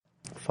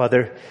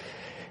Father,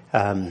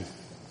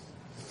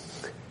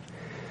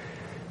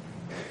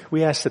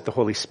 we ask that the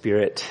Holy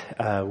Spirit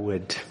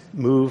would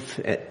move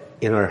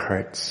in our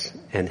hearts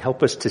and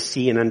help us to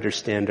see and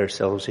understand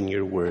ourselves in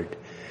your word.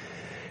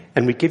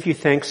 And we give you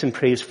thanks and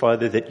praise,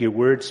 Father, that your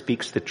word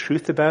speaks the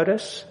truth about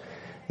us,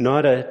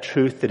 not a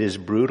truth that is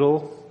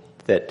brutal,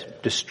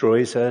 that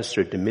destroys us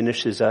or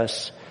diminishes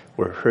us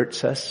or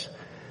hurts us,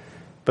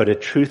 but a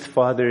truth,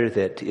 Father,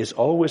 that is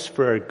always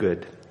for our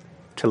good,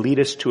 to lead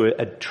us to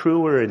a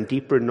truer and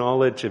deeper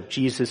knowledge of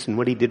Jesus and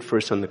what he did for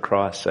us on the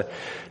cross, a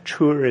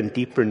truer and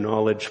deeper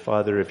knowledge,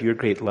 Father, of your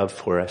great love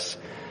for us,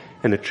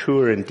 and a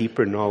truer and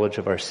deeper knowledge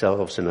of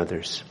ourselves and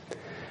others.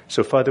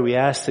 So, Father, we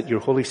ask that your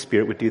Holy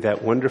Spirit would do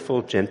that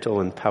wonderful, gentle,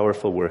 and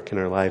powerful work in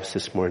our lives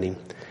this morning.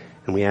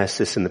 And we ask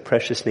this in the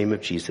precious name of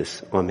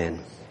Jesus.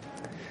 Amen.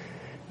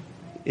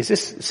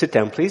 Sit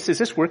down, please. Is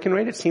this working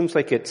right? It seems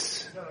like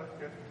it's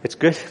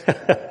good.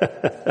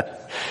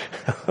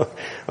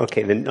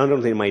 Okay, then not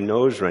only my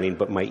nose running,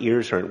 but my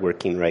ears aren't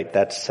working right.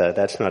 That's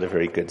not a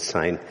very good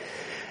sign.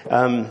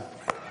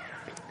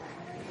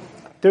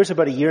 There's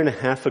about a year and a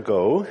half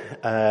ago,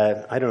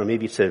 I don't know,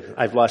 maybe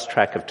I've lost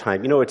track of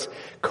time.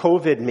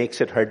 COVID makes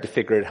it hard to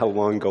figure out how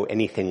long ago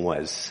anything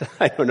was.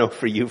 I don't know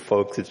for you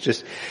folks, it's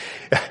just,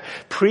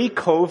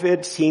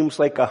 pre-COVID seems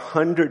like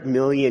 100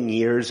 million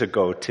years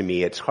ago to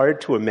me. It's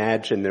hard to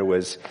imagine there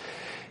was,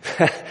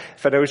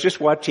 but I was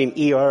just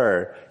watching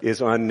ER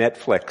is on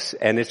Netflix,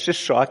 and it's just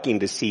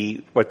shocking to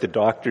see what the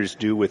doctors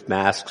do with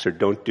masks or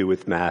don't do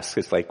with masks.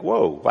 It's like,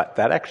 whoa, what,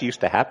 that actually used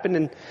to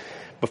happen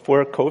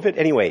before COVID?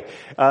 Anyway,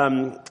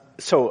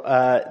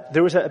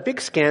 there was a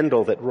big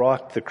scandal that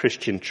rocked the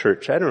Christian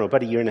church, I don't know,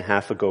 about a year and a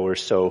half ago or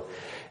so.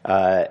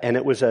 And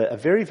it was a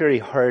very, very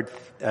hard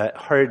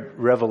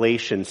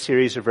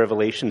series of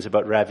revelations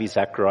about Ravi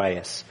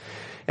Zacharias.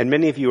 And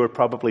many of you are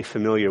probably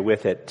familiar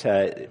with it.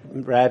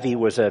 Ravi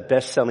was a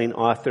best-selling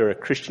author, a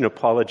Christian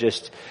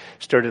apologist,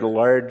 started a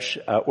large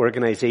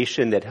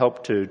organization that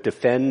helped to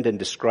defend and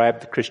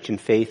describe the Christian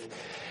faith.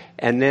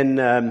 And then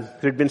there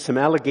had been some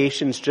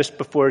allegations just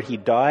before he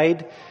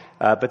died,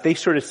 but they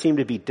sort of seemed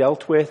to be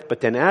dealt with. But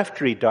then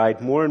after he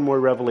died, more and more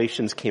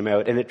revelations came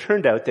out, and it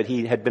turned out that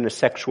he had been a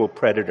sexual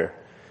predator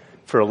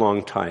for a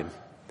long time.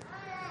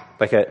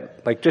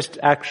 Like just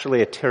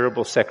actually a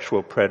terrible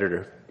sexual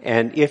predator.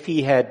 And if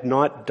he had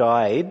not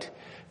died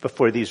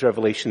before these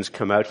revelations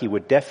come out, he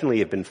would definitely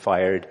have been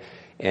fired,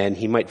 and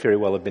he might very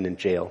well have been in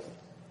jail.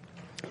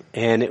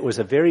 And it was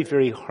a very,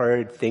 very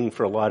hard thing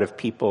for a lot of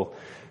people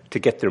to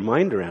get their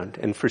mind around.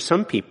 And for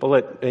some people,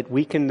 it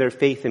weakened their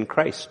faith in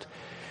Christ.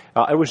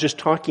 I was just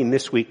talking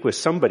this week with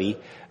somebody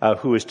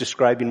who was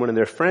describing one of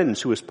their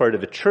friends who was part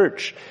of a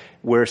church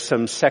where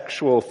some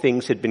sexual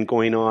things had been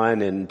going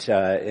on, and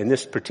in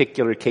this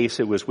particular case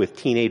it was with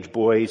teenage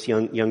boys,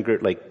 younger,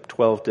 like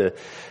 12 to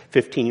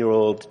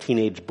 15-year-old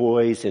teenage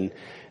boys, and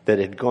that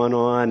had gone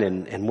on,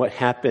 and what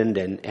happened,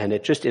 and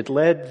it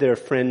led their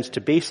friends to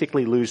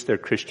basically lose their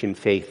Christian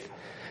faith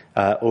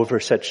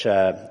over such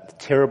a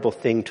terrible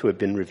thing to have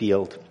been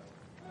revealed.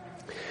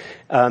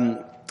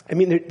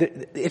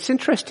 It's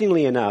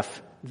interestingly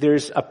enough,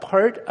 there's a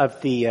part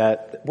of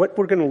what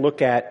we're going to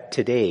look at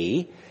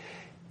today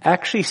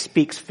actually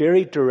speaks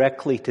very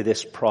directly to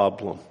this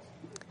problem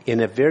in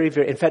a very,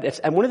 very, in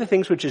fact, and one of the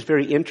things which is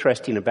very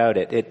interesting about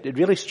it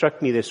really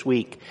struck me this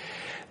week.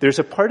 There's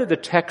a part of the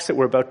text that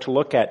we're about to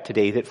look at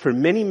today that for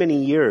many,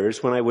 many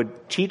years, when I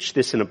would teach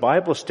this in a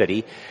Bible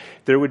study,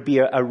 there would be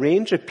a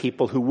range of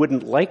people who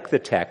wouldn't like the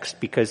text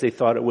because they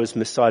thought it was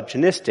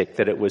misogynistic,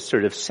 that it was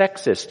sort of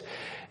sexist.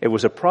 It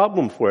was a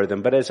problem for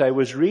them. But as I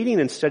was reading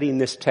and studying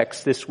this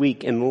text this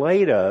week, in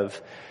light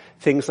of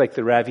things like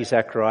the Ravi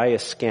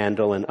Zacharias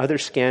scandal and other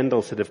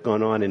scandals that have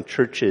gone on in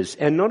churches,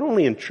 and not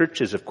only in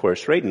churches, of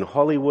course, right, in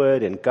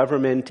Hollywood, in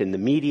government, in the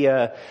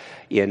media,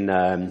 in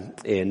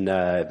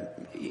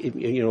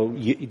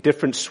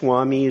different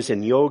swamis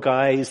and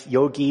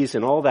yogis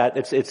and all that.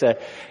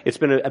 It's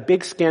been a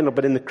big scandal,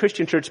 but in the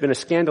Christian church it's been a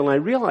scandal, and I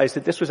realized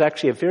that this was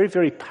actually a very,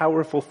 very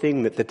powerful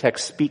thing that the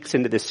text speaks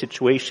into this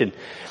situation.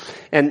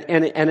 And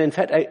in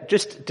fact,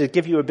 just to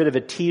give you a bit of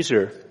a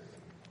teaser,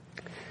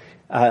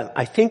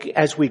 I think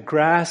as we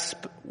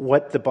grasp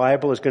what the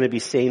Bible is going to be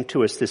saying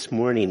to us this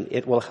morning,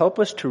 it will help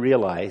us to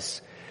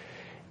realize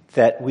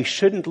that we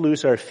shouldn't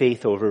lose our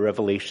faith over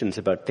revelations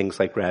about things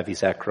like Ravi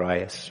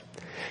Zacharias.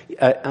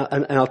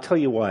 And I'll tell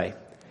you why.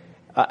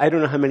 I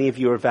don't know how many of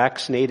you are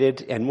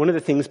vaccinated, and one of the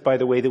things, by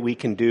the way, that we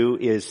can do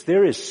is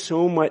there is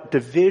so much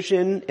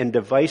division and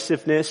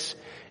divisiveness,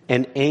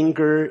 and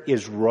anger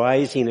is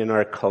rising in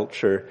our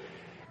culture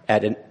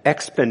at an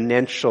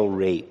exponential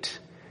rate.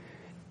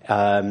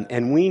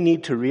 And we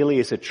need to really,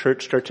 as a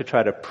church, start to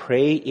try to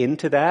pray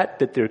into that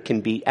there can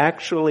be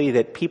actually,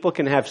 that people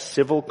can have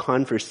civil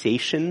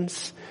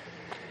conversations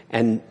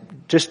and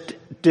just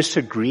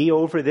disagree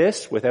over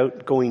this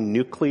without going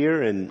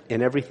nuclear and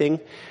everything.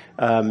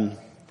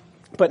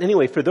 But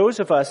anyway, for those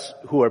of us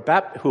who are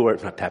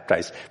not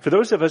baptized, for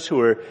those of us who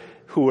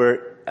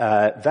are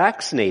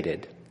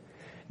vaccinated,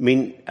 I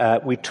mean,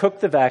 we took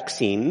the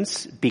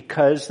vaccines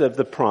because of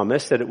the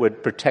promise that it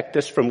would protect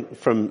us from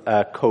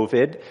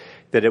COVID,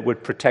 that it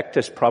would protect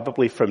us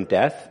probably from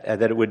death,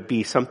 that it would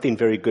be something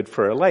very good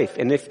for our life.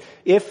 And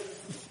if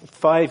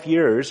 5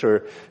 years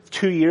or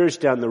 2 years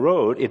down the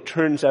road, it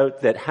turns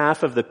out that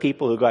half of the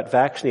people who got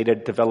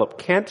vaccinated developed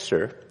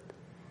cancer,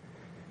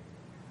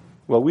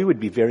 well, we would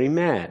be very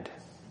mad.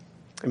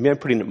 I mean, I'm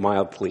putting it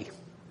mildly.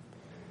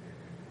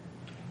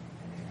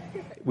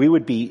 We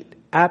would be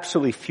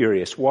absolutely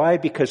furious. Why?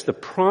 Because the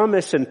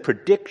promise and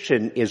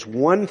prediction is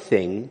one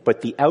thing, but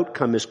the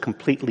outcome is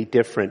completely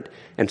different,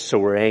 and so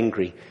we're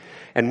angry.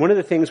 And one of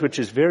the things which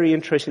is very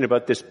interesting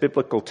about this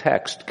biblical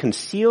text,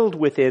 concealed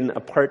within a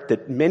part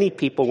that many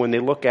people, when they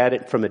look at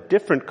it from a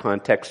different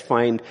context,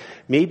 find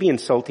maybe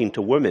insulting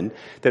to women,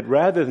 that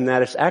rather than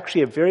that, it's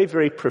actually a very,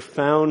 very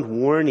profound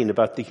warning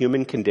about the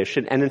human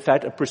condition, and in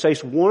fact, a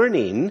precise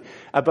warning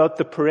about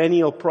the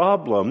perennial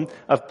problem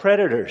of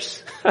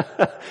predators.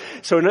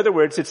 So in other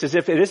words, it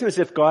isn't as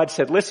if God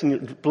said,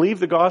 listen, believe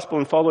the gospel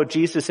and follow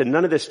Jesus and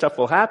none of this stuff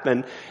will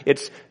happen.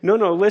 It's, no,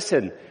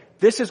 listen,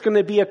 this is going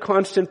to be a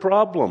constant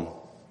problem.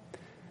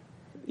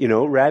 You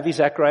know, Ravi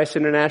Zacharias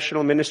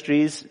International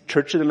Ministries,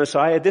 Church of the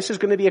Messiah, this is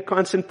going to be a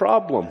constant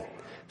problem.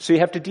 So you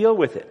have to deal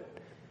with it.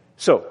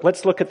 So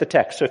let's look at the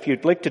text. So if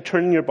you'd like to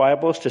turn in your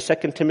Bibles to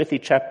 2 Timothy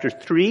chapter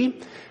 3,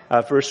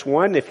 verse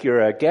 1. If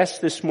you're a guest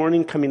this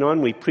morning coming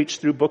on, we preach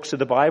through books of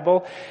the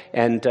Bible.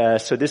 And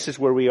so this is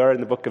where we are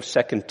in the book of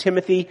 2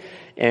 Timothy.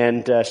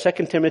 And 2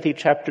 Timothy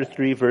chapter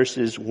 3,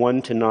 verses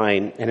 1 to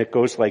 9. And it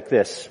goes like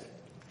this.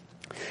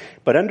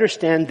 But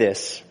understand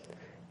this,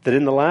 that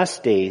in the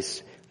last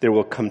days there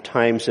will come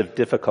times of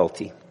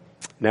difficulty.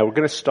 Now we're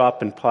going to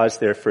stop and pause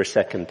there for a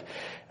second.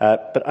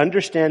 But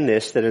understand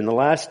this, that in the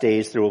last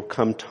days there will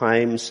come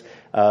times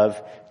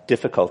of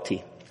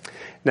difficulty.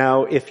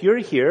 Now, if you're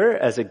here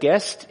as a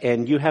guest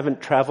and you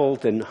haven't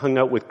traveled and hung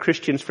out with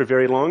Christians for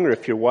very long, or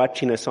if you're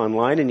watching us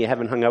online and you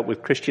haven't hung out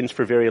with Christians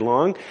for very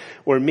long,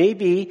 or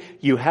maybe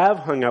you have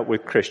hung out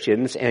with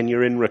Christians and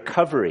you're in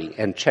recovery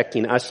and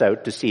checking us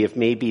out to see if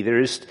maybe there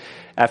is,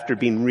 after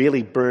being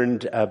really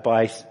burned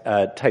by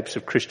types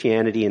of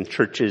Christianity and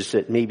churches,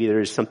 that maybe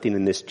there is something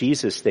in this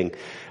Jesus thing.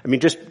 I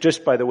mean,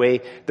 just by the way,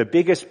 the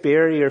biggest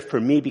barrier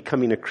for me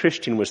becoming a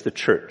Christian was the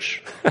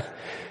church,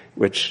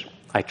 which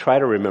I try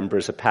to remember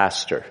as a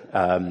pastor.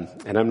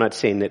 And I'm not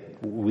saying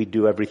that we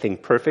do everything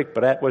perfect,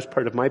 but that was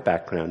part of my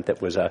background.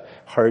 That was a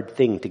hard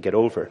thing to get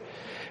over.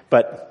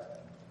 But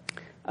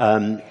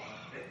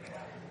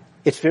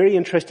it's very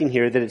interesting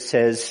here that it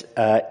says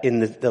in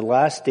the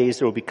last days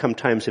there will become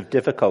times of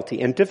difficulty.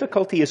 And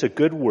difficulty is a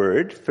good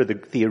word for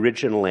the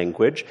original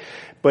language.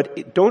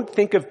 But don't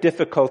think of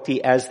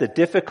difficulty as the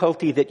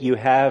difficulty that you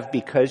have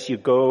because you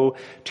go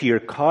to your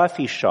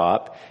coffee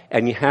shop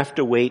and you have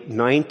to wait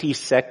 90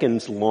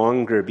 seconds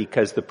longer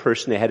because the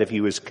person ahead of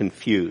you is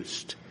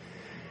confused.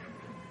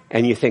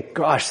 And you think,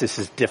 gosh, this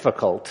is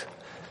difficult.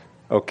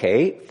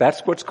 Okay,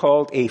 that's what's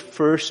called a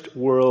first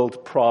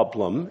world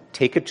problem.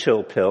 Take a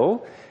chill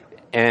pill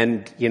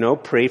and,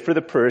 pray for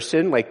the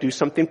person, do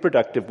something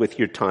productive with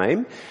your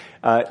time.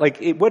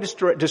 What it's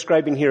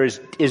describing here is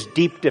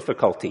deep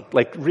difficulty,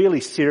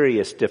 really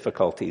serious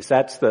difficulties.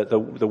 That's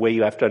the way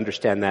you have to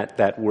understand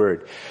that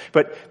word.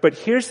 But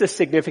here's the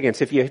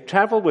significance. If you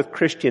travel with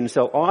Christians,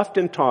 they'll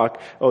often talk,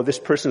 oh, this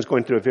person's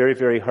going through a very,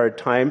 very hard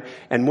time.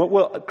 And what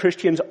will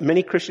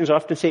many Christians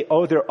often say,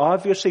 oh, they're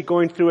obviously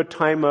going through a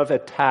time of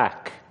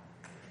attack.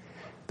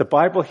 The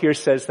Bible here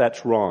says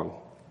that's wrong.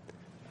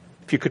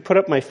 If you could put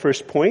up my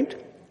first point,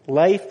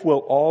 life will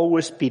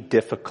always be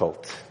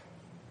difficult.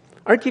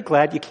 Aren't you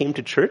glad you came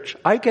to church?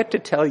 I get to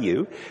tell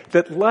you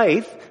that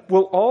life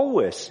will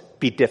always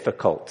be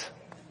difficult.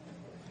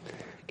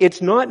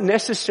 It's not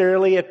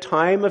necessarily a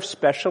time of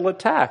special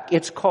attack.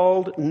 It's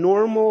called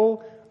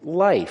normal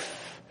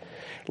life.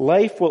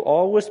 Life will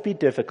always be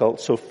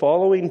difficult, so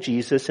following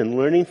Jesus and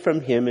learning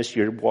from Him as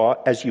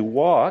you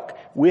walk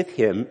with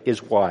Him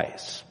is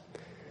wise.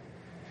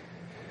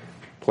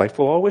 Life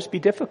will always be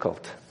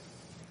difficult.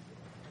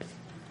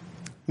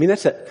 I mean,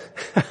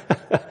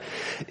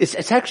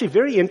 it's actually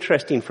very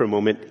interesting for a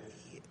moment.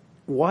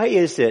 Why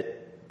is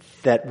it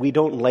that we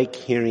don't like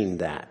hearing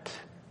that?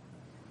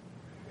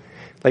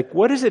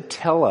 What does it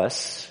tell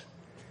us?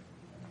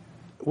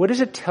 What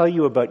does it tell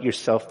you about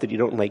yourself that you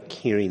don't like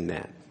hearing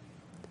that?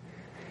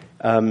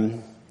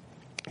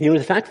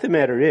 The fact of the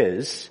matter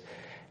is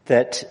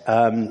that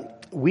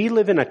we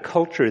live in a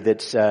culture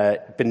that's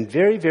been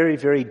very, very,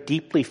 very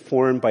deeply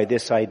formed by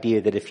this idea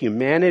that if you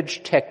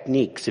manage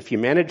techniques, if you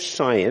manage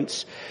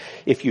science,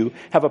 if you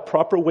have a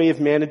proper way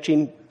of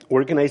managing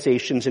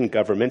organizations and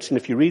governments, and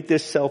if you read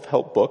this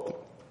self-help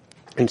book,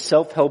 and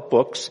self-help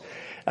books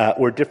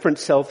or different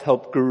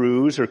self-help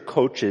gurus or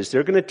coaches,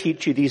 they're going to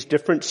teach you these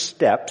different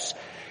steps.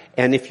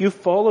 And if you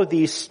follow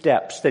these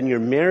steps, then your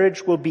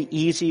marriage will be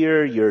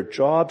easier, your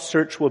job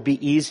search will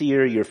be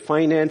easier, your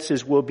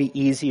finances will be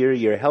easier,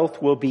 your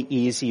health will be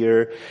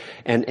easier,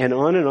 and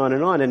on and on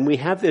and on. And we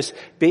have this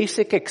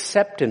basic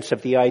acceptance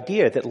of the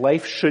idea that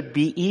life should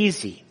be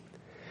easy.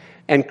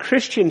 And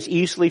Christians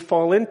easily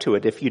fall into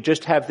it. If you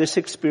just have this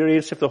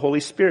experience of the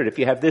Holy Spirit, if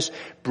you have this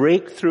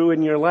breakthrough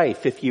in your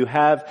life, if you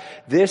have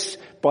this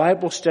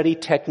Bible study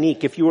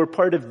technique, if you were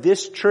part of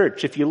this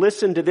church, if you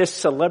listen to this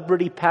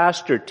celebrity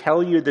pastor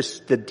tell you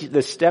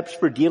the steps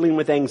for dealing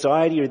with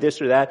anxiety or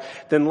this or that,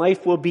 then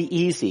life will be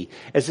easy.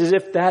 As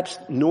if that's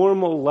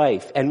normal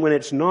life. And when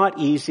it's not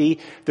easy,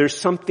 there's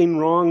something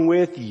wrong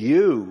with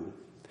you.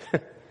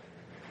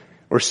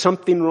 Or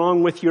something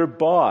wrong with your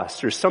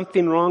boss, or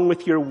something wrong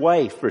with your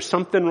wife, or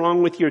something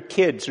wrong with your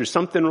kids, or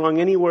something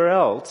wrong anywhere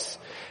else.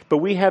 But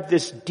we have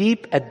this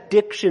deep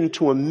addiction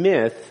to a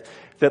myth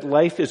that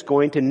life is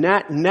going to,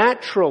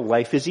 natural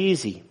life is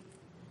easy.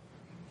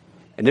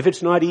 And if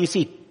it's not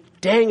easy,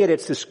 dang it,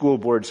 it's the school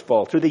board's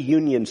fault, or the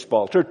union's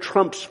fault, or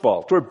Trump's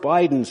fault, or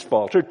Biden's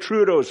fault, or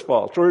Trudeau's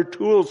fault, or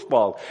Toole's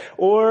fault,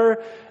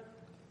 or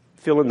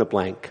fill in the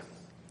blank.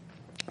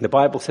 The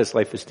Bible says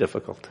life is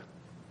difficult.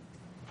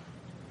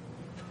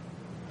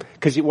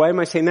 Why am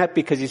I saying that?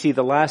 Because you see,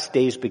 the last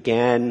days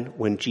began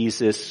when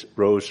Jesus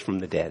rose from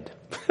the dead.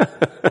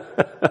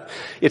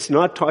 It's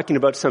not talking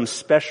about some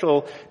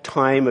special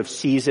time of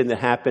season that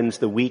happens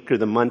the week or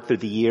the month or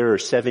the year or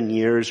 7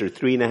 years or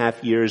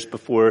 3.5 years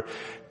before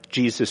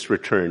Jesus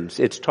returns.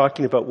 It's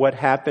talking about what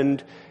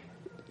happened.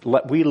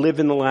 We live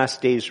in the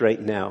last days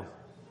right now.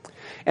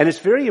 And it's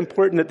very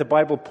important that the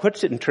Bible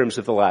puts it in terms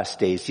of the last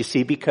days, you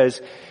see, because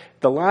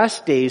the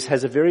last days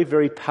has a very,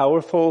 very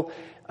powerful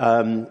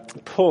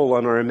pull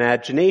on our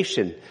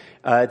imagination.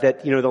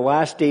 That, the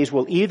last days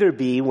will either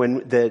be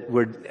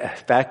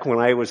back when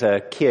I was a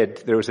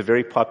kid, there was a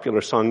very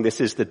popular song,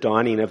 "This is the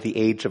dawning of the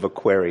age of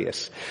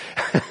Aquarius."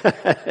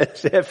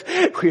 As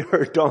if we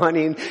were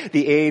dawning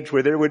the age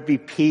where there would be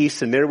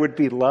peace and there would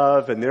be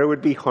love and there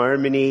would be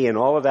harmony and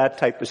all of that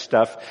type of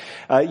stuff.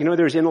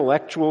 There's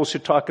intellectuals who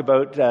talk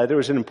about, there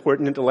was an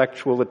important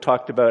intellectual that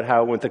talked about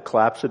how with the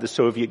collapse of the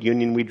Soviet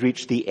Union, we'd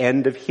reached the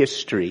end of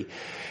history.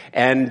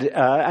 And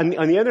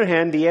on the other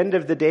hand, the end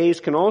of the days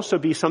can also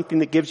be something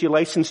that gives you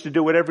license to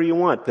do whatever you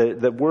want.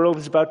 The world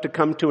is about to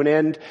come to an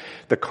end.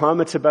 The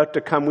comet's about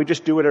to come. We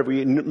just do whatever.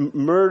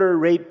 Murder,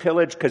 rape,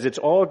 pillage, because it's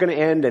all going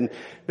to end. And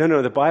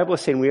no, the Bible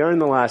is saying we are in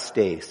the last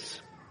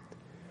days.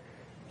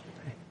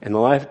 And the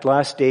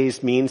last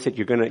days means that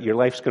your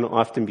life's going to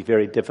often be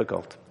very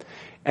difficult.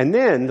 And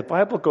then the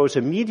Bible goes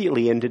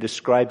immediately into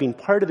describing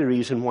part of the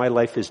reason why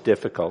life is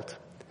difficult.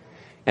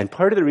 And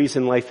part of the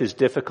reason life is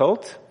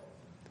difficult,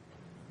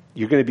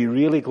 you're going to be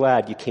really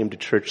glad you came to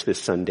church this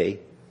Sunday.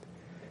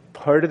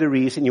 Part of the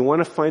reason, you want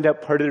to find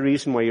out part of the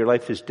reason why your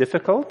life is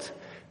difficult?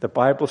 The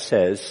Bible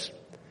says,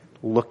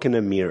 look in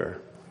a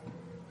mirror.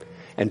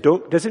 And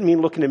doesn't mean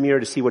look in a mirror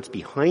to see what's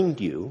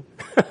behind you.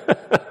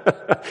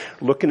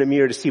 Look in a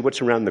mirror to see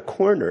what's around the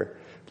corner.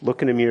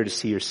 Look in a mirror to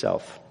see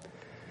yourself.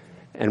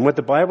 And what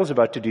the Bible's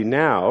about to do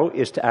now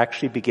is to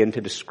actually begin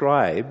to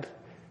describe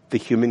the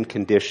human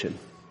condition.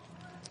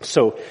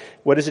 So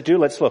what does it do?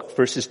 Let's look,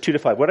 verses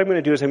 2-5. What I'm going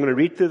to do is I'm going to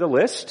read through the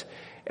list,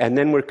 and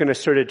then we're going to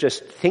sort of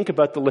just think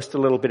about the list a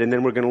little bit, and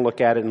then we're going to look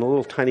at it in a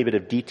little tiny bit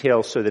of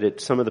detail so that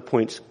some of the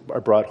points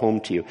are brought home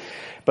to you.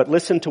 But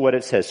listen to what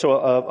it says. So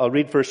I'll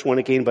read verse 1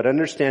 again, but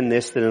understand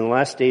this, that in the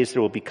last days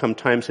there will become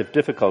times of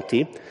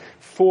difficulty,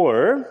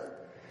 for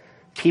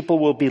people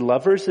will be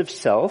lovers of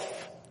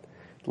self,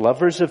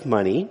 lovers of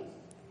money,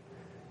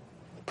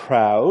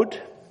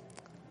 proud,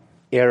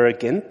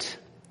 arrogant,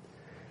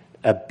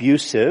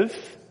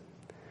 abusive,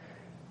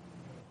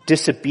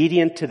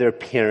 disobedient to their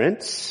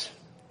parents,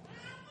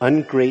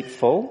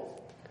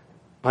 ungrateful,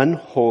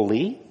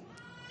 unholy,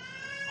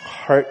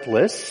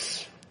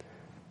 heartless,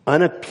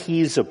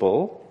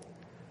 unappeasable,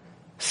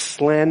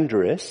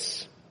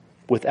 slanderous,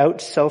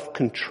 without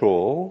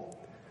self-control,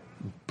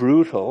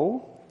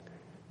 brutal,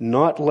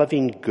 not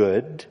loving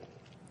good,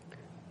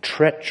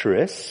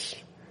 treacherous,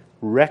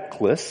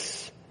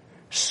 reckless,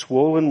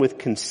 swollen with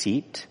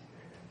conceit,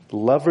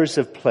 lovers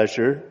of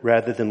pleasure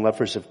rather than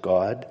lovers of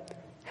God,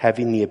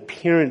 having the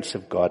appearance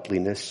of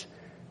godliness,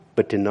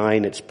 but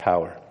denying its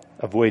power.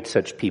 Avoid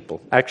such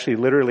people. Actually,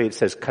 literally it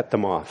says cut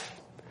them off.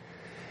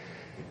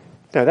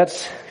 Now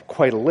that's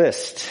quite a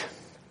list.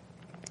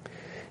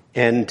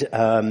 And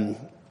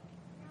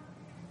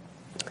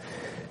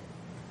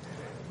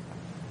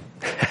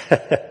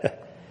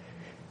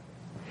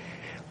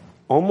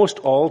almost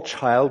all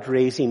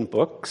child-raising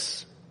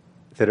books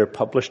that are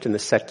published in the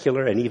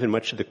secular and even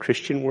much of the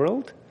Christian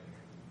world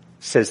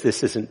says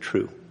this isn't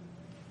true.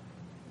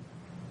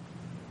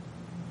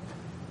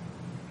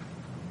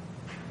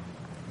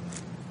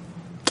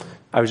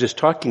 I was just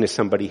talking to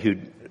somebody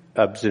who'd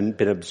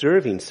been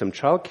observing some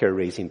childcare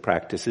raising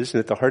practices, and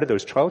at the heart of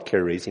those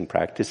childcare raising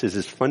practices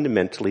is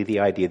fundamentally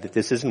the idea that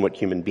this isn't what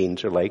human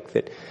beings are like,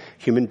 that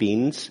human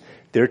beings,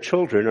 their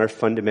children are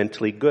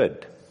fundamentally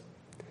good.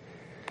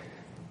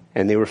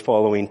 And they were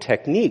following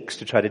techniques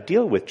to try to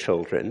deal with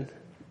children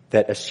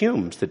that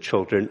assumes that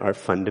children are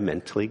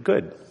fundamentally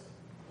good.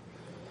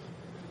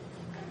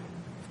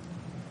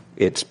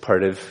 It's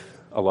part of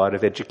a lot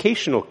of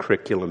educational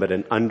curriculum at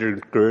an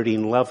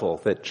undergirding level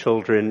that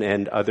children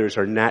and others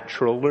are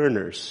natural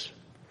learners.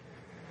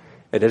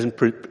 It doesn't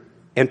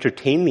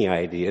entertain the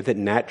idea that,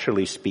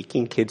 naturally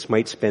speaking, kids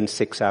might spend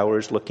 6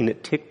 hours looking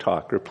at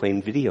TikTok or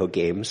playing video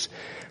games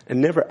and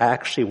never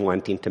actually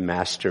wanting to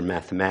master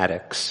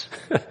mathematics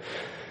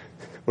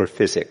or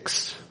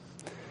physics.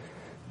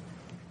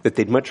 That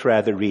they'd much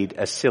rather read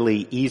a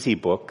silly, easy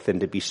book than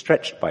to be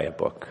stretched by a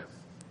book.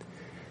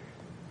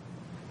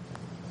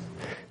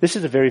 This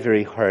is a very,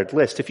 very hard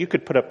list. If you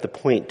could put up the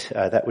point,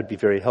 that would be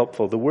very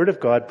helpful. The Word of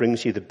God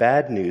brings you the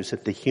bad news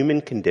that the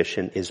human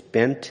condition is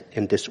bent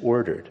and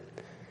disordered.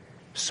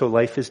 So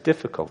life is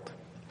difficult.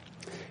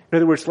 In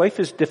other words, life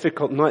is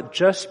difficult not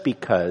just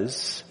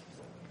because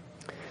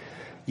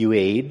you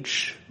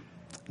age,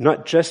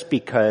 not just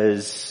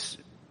because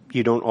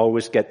you don't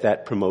always get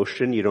that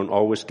promotion, you don't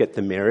always get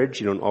the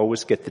marriage, you don't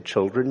always get the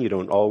children, you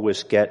don't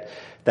always get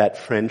that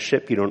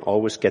friendship, you don't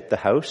always get the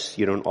house,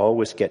 you don't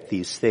always get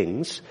these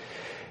things.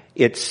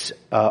 It's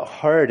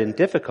hard and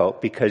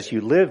difficult because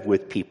you live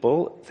with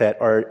people that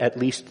are at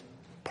least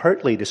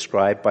partly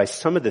described by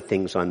some of the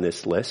things on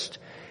this list,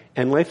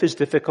 and life is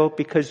difficult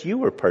because you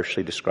were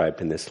partially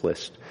described in this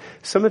list.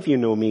 Some of you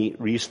know me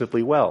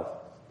reasonably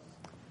well,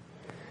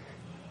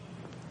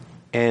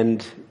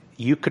 and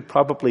you could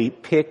probably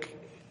pick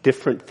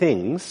different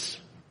things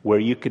where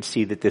you could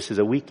see that this is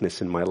a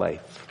weakness in my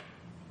life.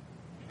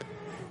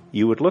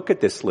 You would look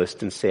at this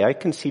list and say, I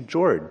can see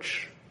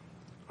George.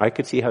 I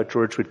could see how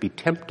George would be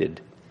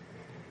tempted.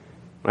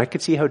 I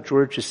could see how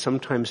George has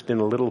sometimes been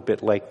a little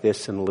bit like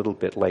this and a little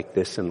bit like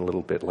this and a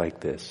little bit like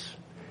this.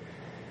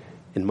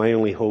 And my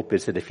only hope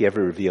is that if you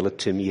ever reveal it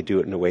to me, you do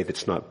it in a way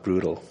that's not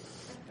brutal.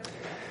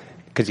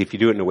 Because if you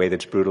do it in a way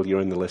that's brutal, you're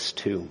on the list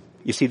too.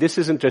 You see, this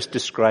isn't just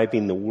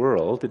describing the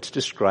world, it's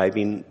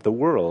describing the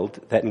world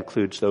that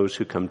includes those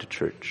who come to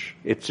church.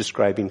 It's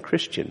describing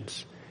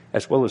Christians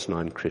as well as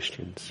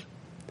non-Christians.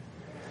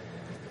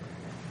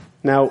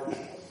 Now,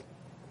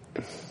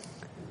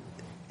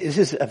 this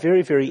is a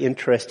very, very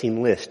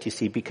interesting list, you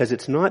see, because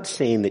it's not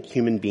saying that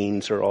human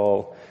beings are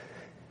all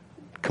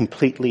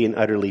completely and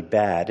utterly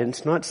bad, and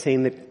it's not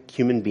saying that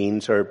human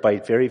beings are by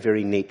very,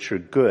 very nature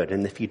good,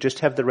 and if you just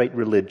have the right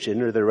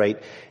religion or the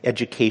right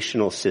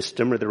educational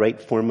system or the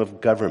right form of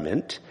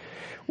government,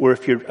 or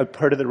if you're a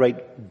part of the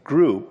right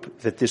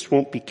group, that this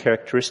won't be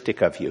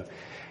characteristic of you.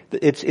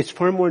 It's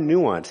far more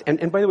nuanced.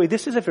 And by the way,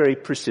 this is a very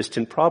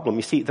persistent problem.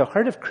 You see, the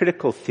heart of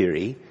critical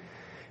theory,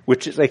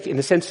 which is like, in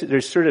a sense,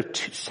 there's sort of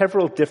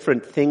several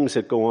different things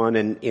that go on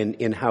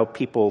in how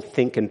people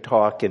think and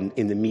talk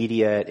in the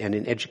media and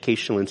in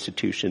educational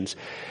institutions.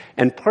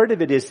 And part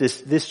of it is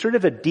this sort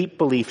of a deep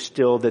belief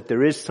still that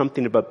there is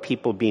something about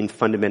people being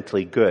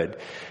fundamentally good.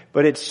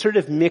 But it's sort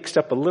of mixed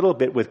up a little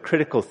bit with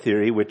critical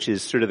theory, which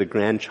is sort of the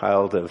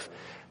grandchild of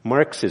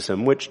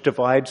Marxism, which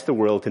divides the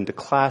world into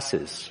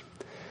classes.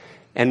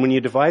 And when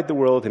you divide the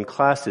world in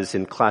classes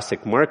in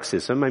classic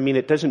Marxism, I mean,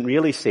 it doesn't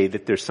really say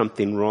that there's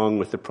something wrong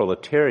with the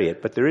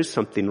proletariat, but there is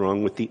something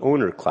wrong with the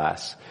owner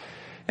class.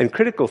 And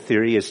critical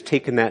theory has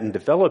taken that and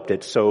developed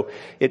it. So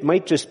it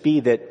might just be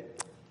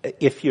that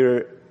if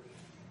you're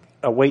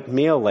a white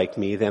male like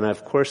me, then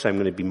of course I'm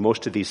going to be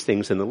most of these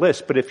things in the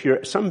list. But if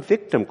you're some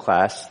victim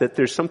class, that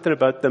there's something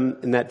about them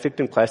in that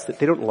victim class that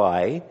they don't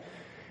lie.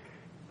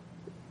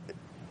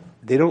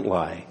 They don't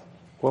lie.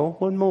 Well,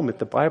 one moment,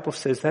 the Bible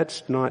says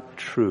that's not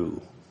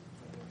true.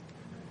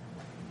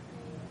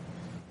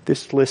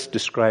 This list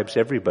describes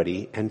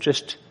everybody, and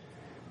just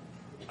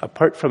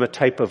apart from a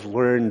type of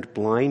learned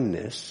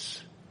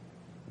blindness,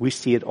 we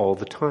see it all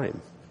the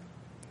time.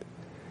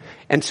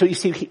 And so you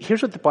see,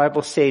 here's what the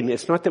Bible's saying.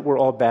 It's not that we're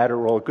all bad or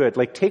we're all good.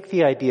 Like, take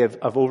the idea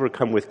of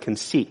overcome with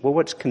conceit. Well,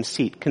 what's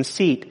conceit?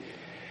 Conceit,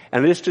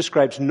 and this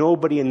describes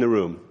nobody in the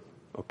room,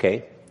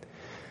 okay?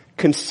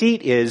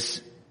 Conceit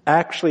is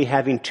actually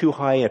having too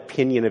high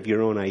opinion of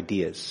your own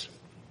ideas.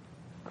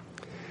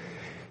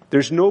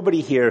 There's nobody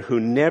here who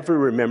never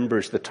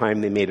remembers the time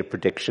they made a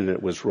prediction and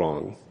it was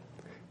wrong,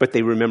 but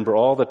they remember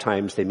all the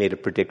times they made a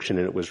prediction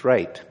and it was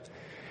right.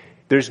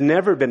 There's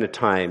never been a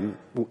time,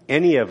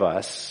 any of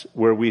us,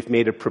 where we've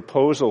made a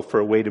proposal for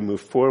a way to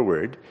move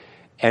forward,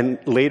 and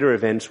later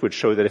events would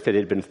show that if it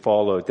had been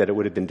followed, that it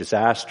would have been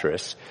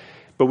disastrous.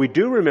 But we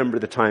do remember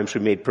the times we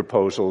made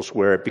proposals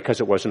where, because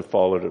it wasn't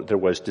followed, there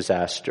was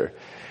disaster.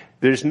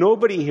 There's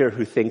nobody here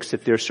who thinks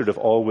that they're sort of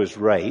always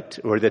right,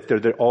 or that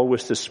they're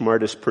always the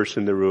smartest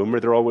person in the room,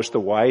 or they're always the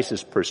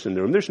wisest person in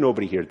the room. There's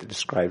nobody here that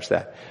describes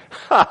that.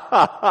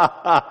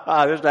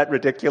 Isn't that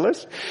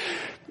ridiculous?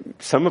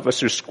 Some of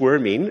us are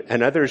squirming,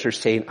 and others are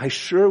saying, I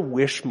sure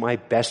wish my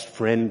best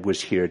friend was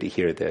here to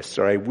hear this,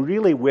 or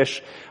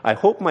I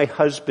hope my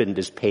husband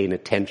is paying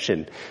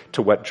attention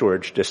to what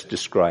George just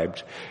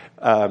described.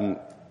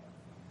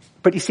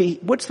 But you see,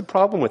 what's the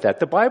problem with that?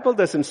 The Bible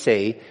doesn't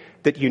say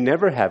that you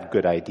never have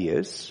good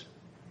ideas.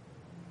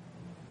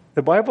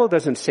 The Bible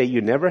doesn't say you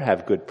never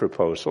have good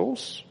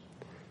proposals,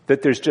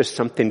 that there's just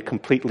something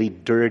completely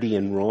dirty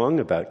and wrong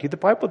about you. The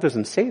Bible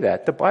doesn't say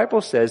that. The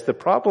Bible says the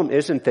problem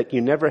isn't that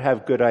you never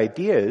have good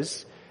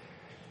ideas,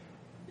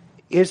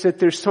 is that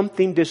there's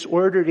something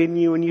disordered in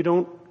you and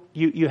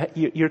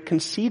you're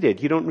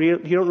conceited. You don't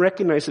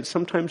recognize that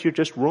sometimes you're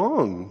just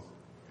wrong.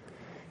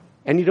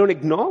 and you don't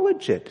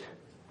acknowledge it.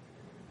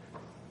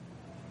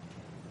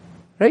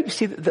 Right? You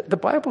see, the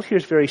Bible here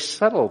is very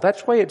subtle.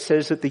 That's why it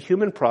says that the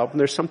human problem,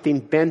 there's something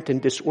bent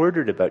and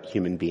disordered about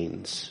human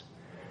beings.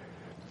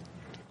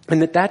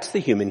 And that's the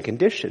human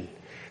condition.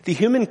 The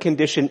human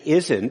condition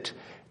isn't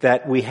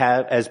that we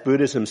have, as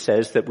Buddhism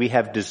says, that we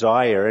have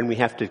desire and we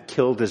have to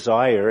kill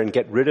desire and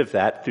get rid of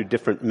that through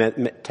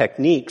different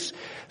techniques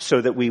so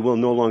that we will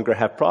no longer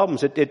have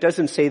problems. It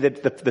doesn't say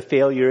that the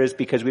failure is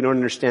because we don't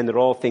understand that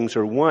all things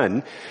are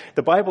one.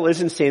 The Bible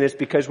isn't saying it's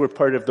because we're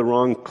part of the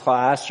wrong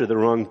class or the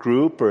wrong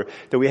group or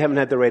that we haven't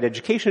had the right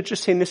education. It's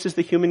just saying this is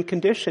the human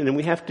condition and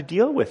we have to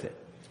deal with it.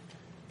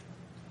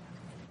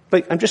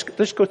 But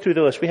let's go through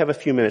the list. We have a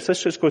few minutes.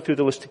 Let's just go through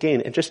the list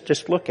again and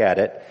just look at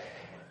it.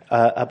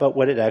 About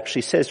what it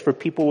actually says. For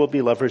people will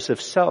be lovers of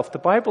self. The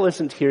Bible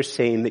isn't here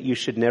saying that you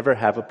should never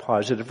have a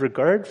positive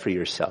regard for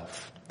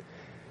yourself.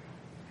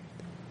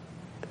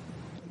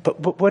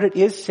 But what it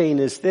is saying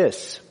is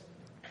this,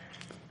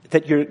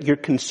 that your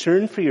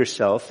concern for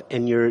yourself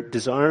and your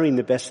desiring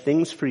the best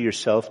things for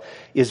yourself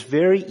is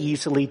very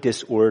easily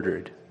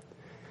disordered.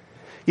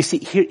 You see,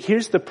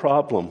 here's the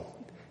problem.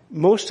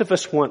 Most of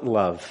us want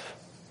love.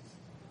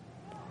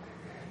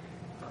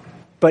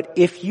 But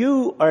if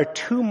you are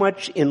too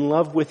much in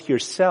love with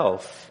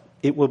yourself,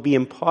 it will be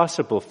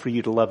impossible for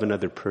you to love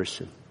another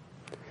person.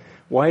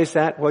 Why is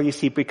that? Well, you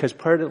see, because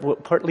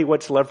partly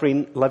what's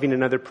loving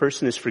another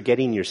person is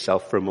forgetting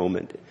yourself for a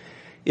moment.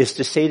 Is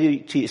to say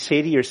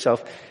to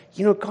yourself,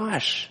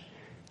 gosh,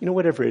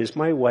 whatever it is,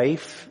 my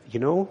wife,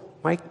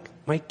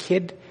 my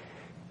kid,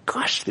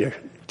 gosh, they're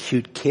a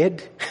cute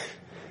kid.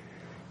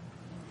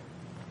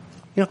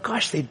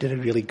 Gosh, they did a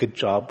really good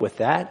job with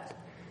that.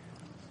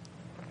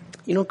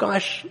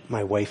 Gosh,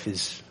 my wife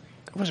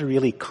that was a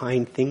really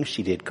kind thing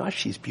she did. Gosh,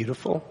 she's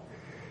beautiful.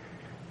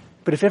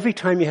 But if every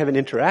time you have an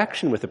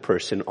interaction with a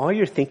person, all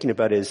you're thinking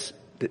about is,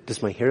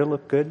 does my hair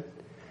look good?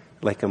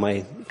 Like, am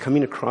I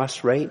coming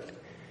across right?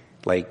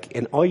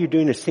 And all you're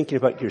doing is thinking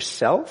about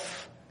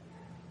yourself,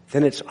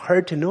 then it's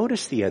hard to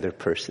notice the other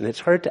person. It's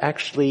hard to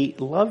actually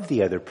love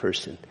the other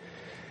person.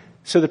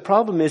 So the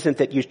problem isn't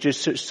that you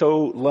just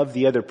so love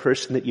the other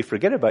person that you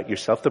forget about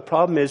yourself. The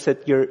problem is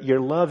that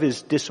your love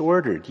is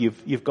disordered.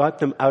 You've got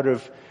them out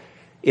of,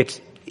 it's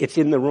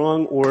in the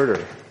wrong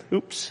order.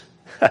 Oops.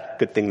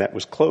 Good thing that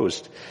was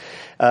closed.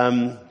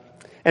 And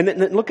then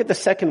look at the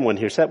second one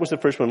here. So that was the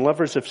first one.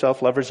 Lovers of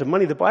self, lovers of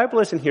money. The Bible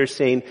isn't here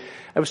saying,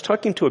 I was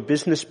talking to a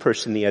business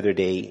person the other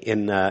day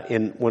in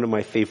one of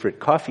my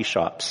favorite coffee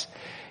shops.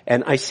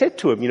 And I said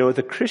to him,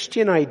 the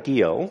Christian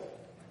ideal,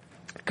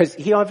 because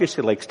he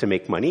obviously likes to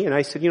make money. And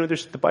I said,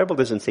 the Bible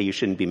doesn't say you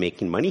shouldn't be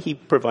making money. He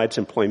provides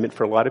employment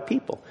for a lot of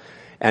people.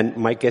 And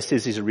my guess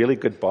is he's a really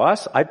good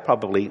boss. I'd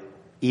probably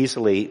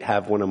easily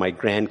have one of my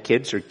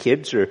grandkids or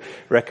kids or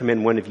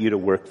recommend one of you to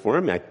work for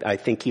him. I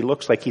think he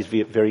looks like he's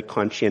a very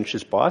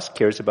conscientious boss,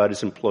 cares about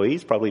his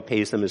employees, probably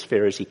pays them as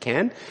fair as he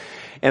can.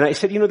 And I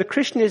said, the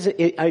Christian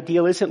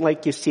ideal isn't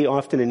like you see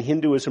often in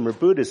Hinduism or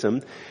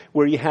Buddhism,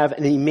 where you have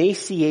an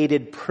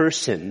emaciated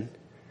person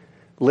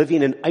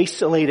living an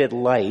isolated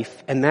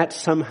life, and that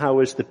somehow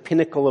is the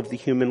pinnacle of the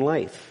human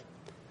life.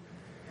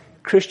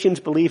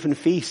 Christians believe in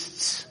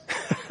feasts.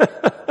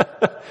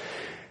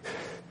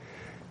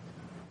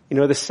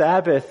 The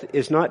Sabbath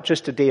is not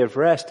just a day of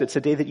rest, it's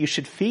a day that you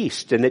should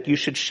feast and that you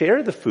should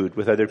share the food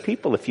with other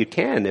people if you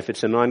can, if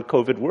it's a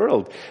non-COVID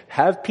world.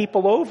 Have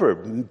people over.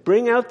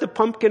 Bring out the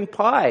pumpkin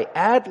pie.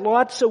 Add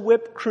lots of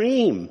whipped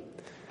cream.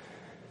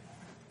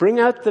 Bring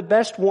out the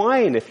best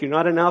wine if you're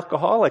not an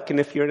alcoholic.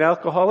 And if you're an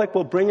alcoholic,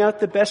 well, bring out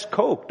the best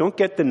Coke. Don't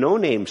get the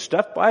no-name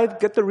stuff.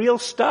 Get the real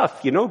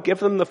stuff, give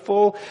them the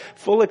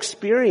full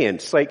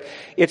experience.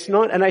 It's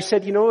not, and I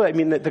said,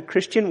 the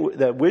Christian,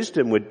 the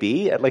wisdom would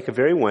be, like a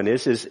very one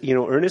is,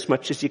 earn as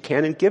much as you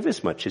can and give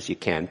as much as you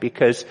can.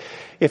 Because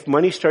if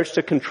money starts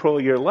to control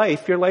your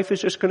life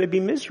is just going to be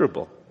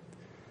miserable.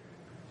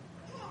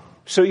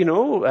 So,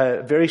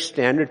 a very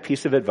standard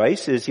piece of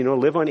advice is,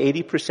 live on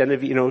 80%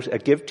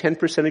 of, give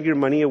 10% of your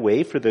money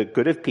away for the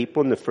good of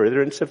people and the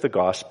furtherance of the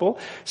gospel.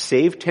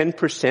 Save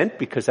 10%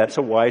 because that's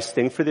a wise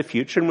thing for the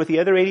future. And with the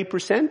other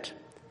 80%,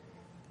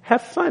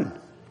 have fun.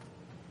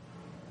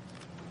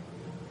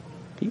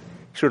 He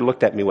sort of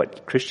looked at me,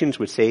 what Christians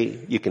would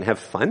say, you can have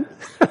fun?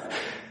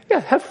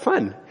 Yeah, have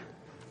fun.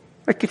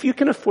 If you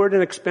can afford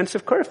an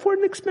expensive car, afford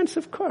an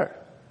expensive car.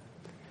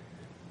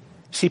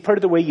 See, part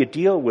of the way you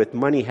deal with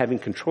money having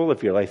control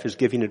of your life is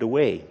giving it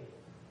away.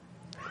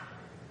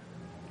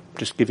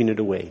 Just giving it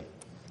away.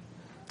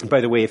 And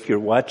by the way, if you're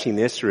watching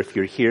this or if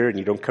you're here and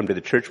you don't come to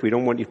the church, we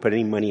don't want you to put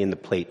any money in the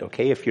plate,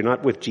 okay? If you're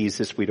not with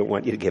Jesus, we don't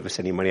want you to give us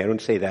any money. I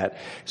don't say that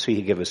so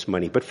you give us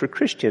money. But for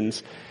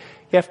Christians,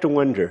 you have to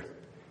wonder,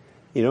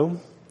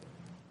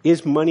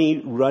 is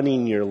money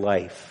running your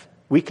life?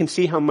 We can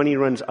see how money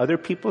runs other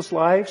people's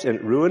lives and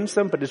it ruins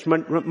them, but does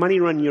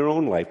money run your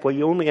own life? Well,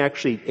 you only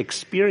actually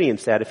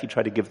experience that if you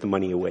try to give the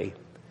money away.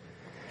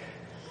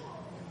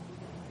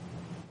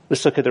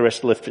 Let's look at the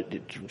rest of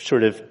the list.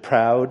 Sort of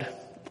proud,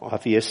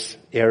 obvious,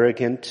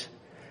 arrogant,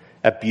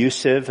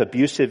 Abusive.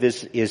 Abusive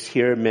is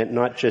here meant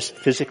not just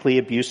physically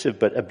abusive,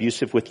 but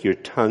abusive with your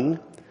tongue.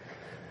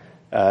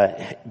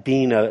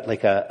 Being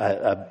like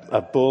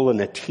a bull in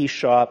a tea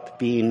shop,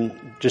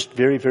 being just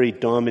very, very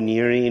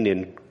domineering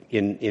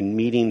in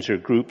meetings or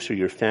groups or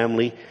your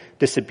family,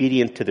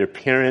 disobedient to their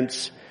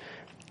parents.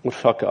 We'll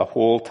talk a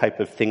whole type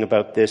of thing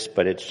about this,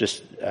 but it's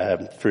just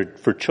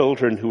for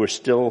children who are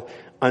still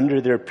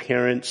under their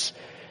parents,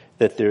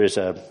 that there is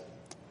a...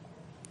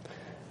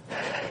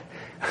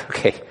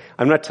 Okay,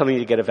 I'm not telling you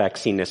to get a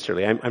vaccine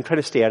necessarily. I'm trying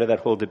to stay out of that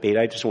whole debate.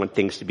 I just want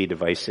things to be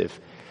divisive.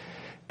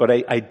 But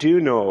I do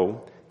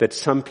know that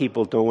some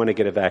people don't want to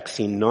get a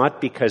vaccine, not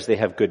because they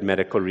have good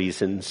medical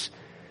reasons.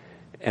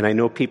 And I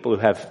know people who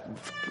have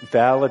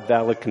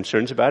valid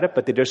concerns about it,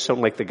 but they just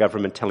don't like the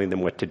government telling them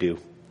what to do.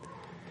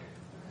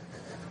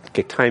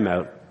 Okay, time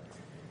out.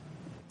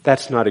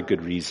 That's not a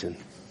good reason.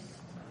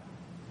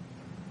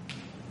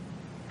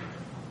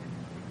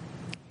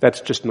 That's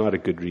just not a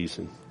good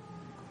reason.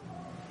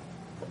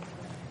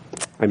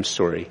 I'm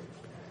sorry.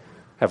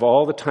 I have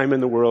all the time in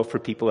the world for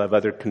people who have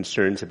other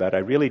concerns about it. I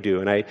really do.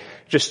 And I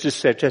just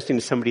suggesting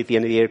to somebody at the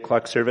end of the 8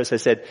 o'clock service, I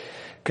said,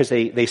 because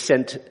they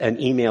sent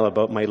an email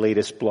about my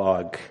latest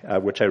blog,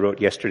 which I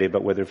wrote yesterday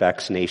about whether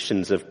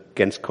vaccinations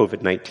against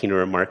COVID-19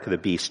 are a mark of the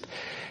beast.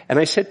 And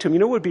I said to him, you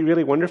know what would be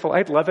really wonderful?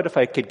 I'd love it if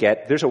I could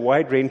there's a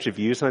wide range of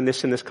views on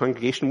this in this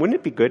congregation. Wouldn't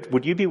it be good?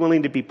 Would you be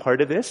willing to be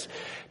part of this?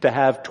 To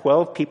have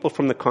 12 people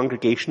from the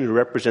congregation who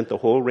represent the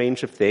whole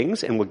range of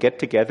things, and we'll get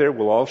together,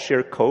 we'll all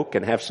share Coke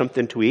and have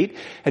something to eat,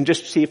 and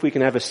just see if we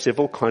can have a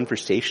civil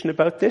conversation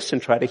about this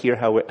and try to hear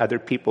how other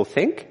people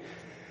think?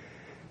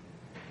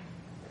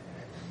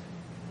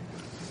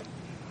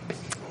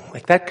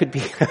 Like that could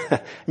be,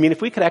 I mean,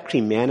 if we could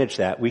actually manage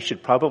that, we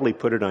should probably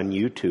put it on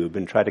YouTube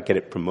and try to get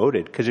it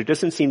promoted, because there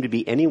doesn't seem to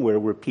be anywhere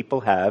where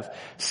people have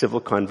civil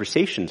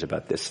conversations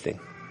about this thing.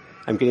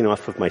 I'm getting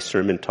off of my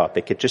sermon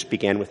topic. It just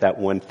began with that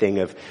one thing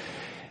of,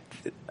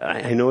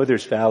 I know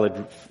there's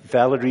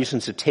valid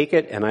reasons to take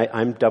it, and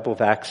I'm double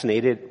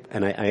vaccinated,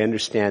 and I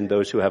understand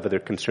those who have other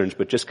concerns,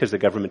 but just because the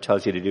government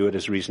tells you to do it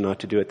as a reason not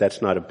to do it,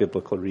 that's not a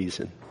biblical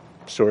reason.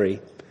 Sorry,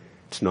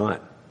 it's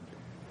not.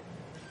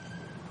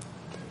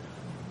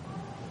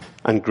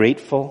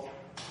 Ungrateful,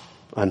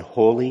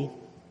 unholy,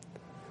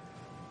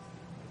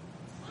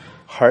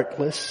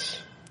 heartless,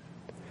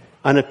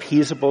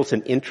 unappeasable is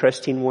an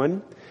interesting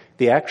one.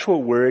 The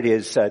actual word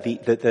is,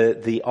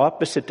 the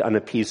opposite to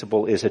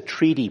unappeasable is a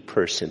treaty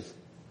person.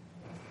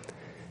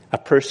 A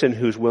person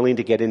who's willing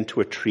to get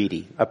into a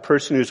treaty. A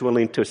person who's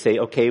willing to say,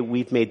 okay,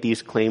 we've made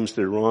these claims,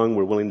 they're wrong,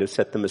 we're willing to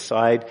set them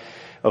aside.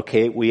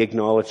 Okay, we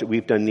acknowledge that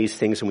we've done these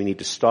things and we need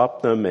to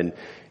stop them, and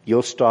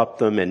you'll stop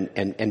them,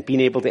 and being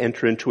able to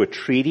enter into a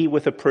treaty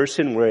with a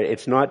person where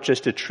it's not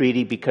just a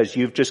treaty because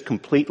you've just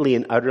completely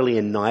and utterly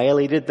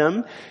annihilated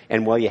them,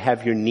 and while you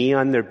have your knee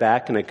on their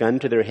back and a gun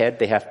to their head,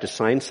 they have to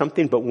sign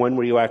something, but one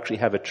where you actually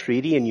have a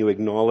treaty and you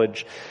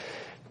acknowledge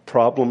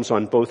problems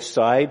on both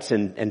sides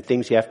and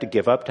things you have to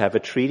give up to have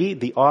a treaty.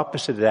 The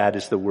opposite of that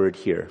is the word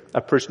here.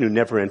 A person who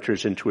never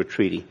enters into a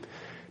treaty,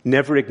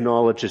 never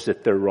acknowledges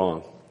that they're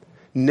wrong,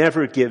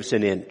 never gives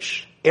an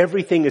inch.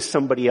 Everything is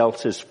somebody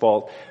else's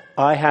fault.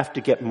 I have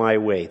to get my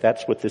way.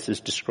 That's what this is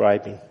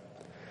describing.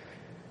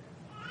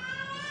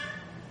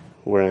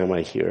 Where am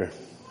I here?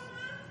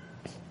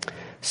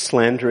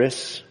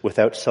 Slanderous,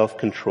 without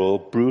self-control,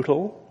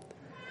 brutal,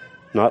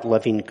 not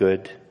loving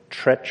good,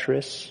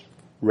 treacherous,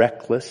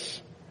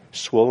 reckless,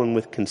 swollen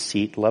with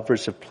conceit,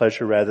 lovers of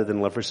pleasure rather than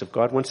lovers of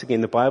God. Once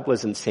again, the Bible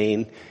isn't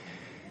saying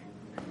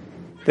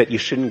that you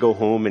shouldn't go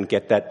home and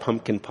get that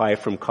pumpkin pie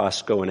from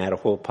Costco and add a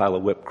whole pile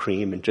of whipped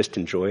cream and just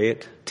enjoy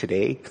it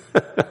today.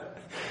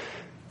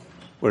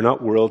 We're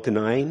not world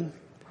denying.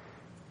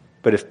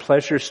 But if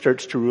pleasure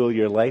starts to rule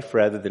your life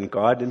rather than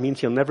God, it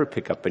means you'll never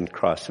pick up and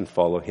cross and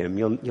follow Him.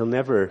 You'll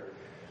never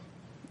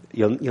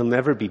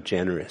be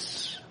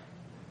generous.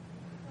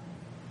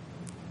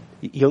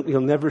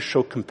 You'll never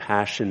show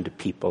compassion to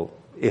people.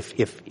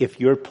 If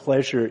your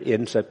pleasure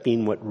ends up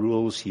being what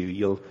rules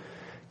you,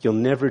 you'll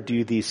never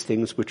do these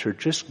things which are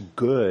just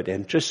good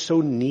and just so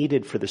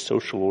needed for the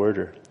social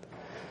order.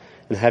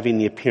 And having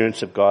the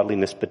appearance of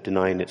godliness but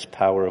denying its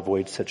power,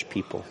 avoid such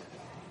people.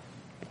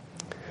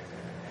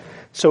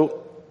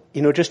 So,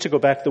 just to go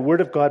back, the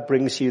Word of God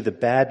brings you the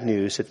bad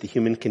news that the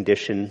human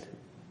condition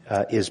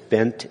is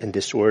bent and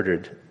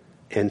disordered,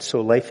 and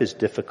so life is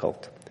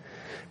difficult.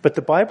 But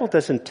the Bible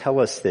doesn't tell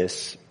us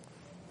this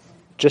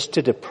just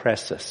to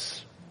depress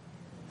us.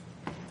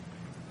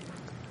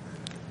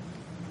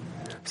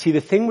 See,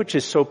 the thing which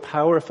is so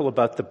powerful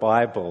about the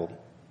Bible,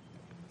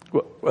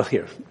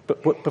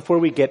 but before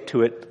we get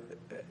to it,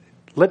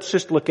 let's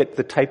just look at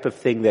the type of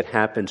thing that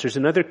happens. There's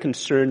another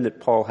concern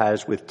that Paul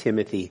has with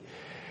Timothy.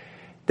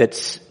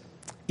 That's,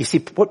 you see,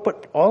 what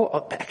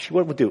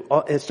we'll do,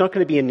 it's not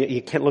going to be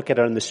you can't look at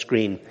it on the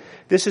screen.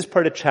 This is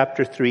part of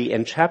chapter 3,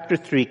 and chapter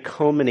 3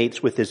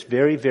 culminates with this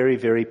very, very,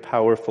 very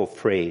powerful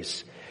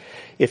phrase.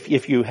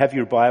 If you have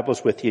your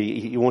Bibles with you,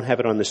 you won't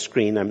have it on the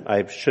screen.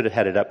 I should have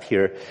had it up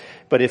here.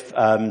 But if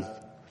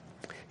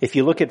If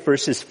you look at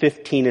verses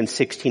 15 and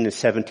 16 and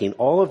 17,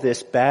 all of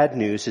this bad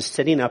news is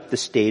setting up the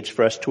stage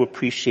for us to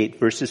appreciate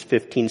verses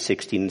 15,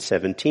 16, and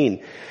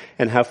 17,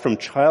 and how from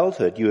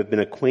childhood you have been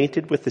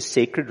acquainted with the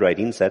sacred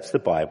writings, that's the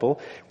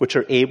Bible, which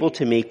are able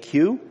to make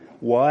you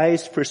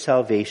wise for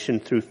salvation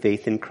through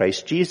faith in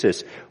Christ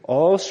Jesus.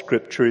 All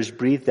Scripture is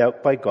breathed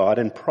out by God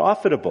and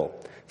profitable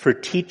for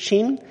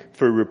teaching,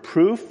 for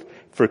reproof,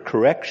 for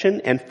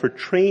correction, and for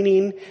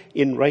training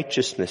in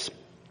righteousness,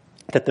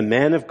 that the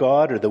man of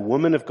God or the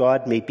woman of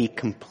God may be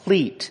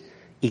complete,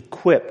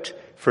 equipped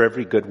for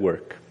every good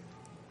work.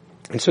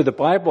 And so the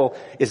Bible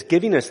is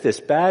giving us this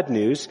bad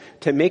news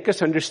to make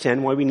us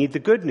understand why we need the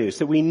good news,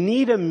 that we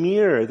need a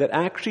mirror that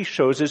actually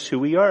shows us who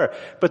we are.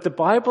 But the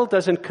Bible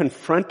doesn't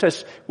confront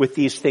us with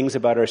these things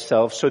about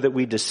ourselves so that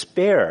we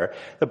despair.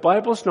 The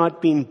Bible's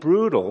not being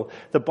brutal.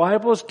 The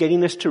Bible's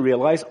getting us to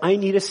realize, I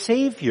need a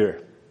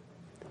Savior.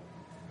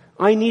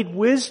 I need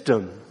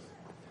wisdom.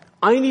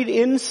 I need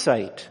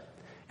insight.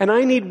 And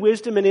I need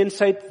wisdom and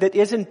insight that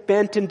isn't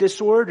bent and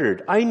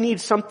disordered. I need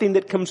something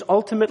that comes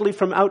ultimately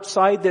from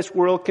outside this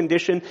world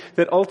condition,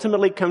 that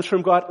ultimately comes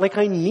from God. Like,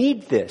 I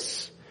need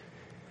this.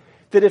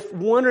 That if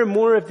one or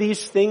more of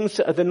these things,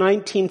 the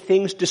 19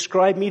 things,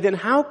 describe me, then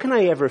how can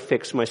I ever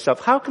fix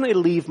myself? How can I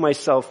leave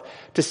myself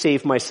to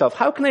save myself?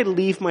 How can I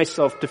leave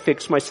myself to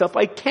fix myself?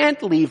 I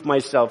can't leave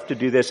myself to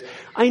do this.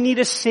 I need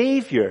a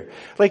Savior.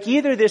 Like,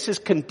 either this is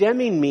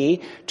condemning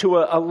me to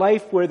a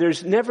life where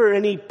there's never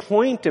any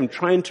point in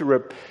trying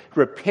to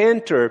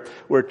repent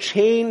or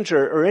change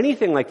or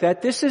anything like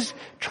that. This is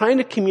trying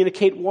to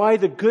communicate why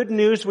the good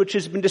news, which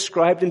has been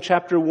described in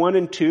chapter 1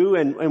 and 2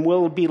 and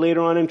will be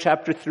later on in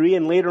chapter 3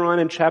 and later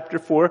on in chapter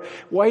 4,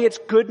 why it's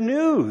good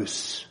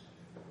news.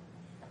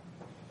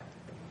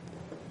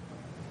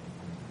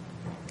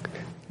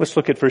 Let's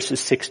look at verses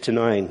 6 to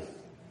 9.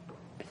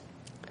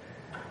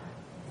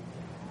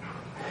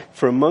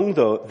 For among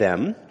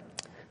them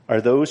are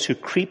those who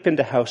creep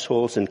into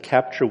households and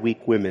capture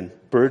weak women,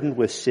 burdened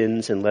with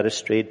sins and led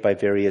astray by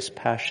various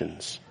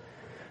passions,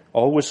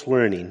 always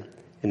learning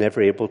and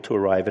never able to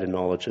arrive at a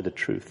knowledge of the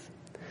truth.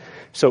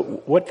 So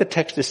what the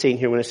text is saying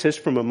here, when it says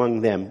from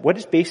among them, what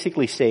it's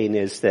basically saying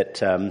is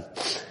that,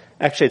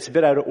 actually it's a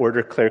bit out of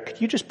order, Claire. Could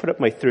you just put up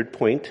my third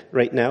point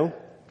right now?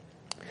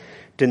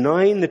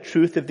 Denying the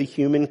truth of the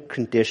human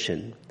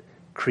condition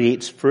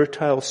creates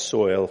fertile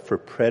soil for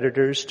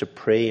predators to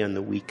prey on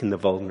the weak and the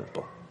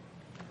vulnerable.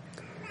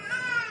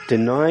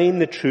 Denying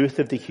the truth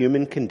of the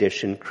human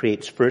condition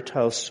creates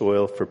fertile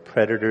soil for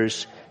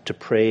predators to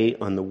prey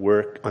on the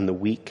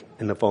weak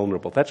and the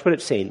vulnerable. That's what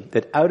it's saying,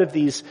 that out of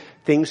these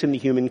things in the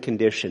human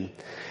condition.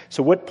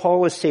 So what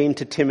Paul is saying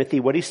to Timothy,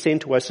 what he's saying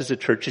to us as a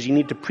church is you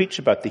need to preach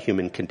about the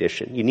human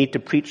condition. You need to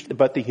preach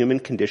about the human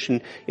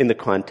condition in the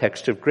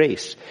context of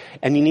grace.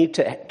 And you need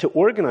to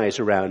organize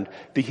around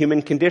the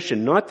human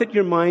condition. Not that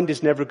your mind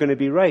is never going to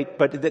be right,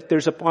 but that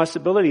there's a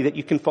possibility that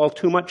you can fall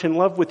too much in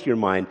love with your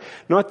mind.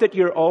 Not that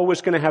you're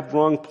always going to have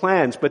wrong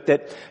plans, but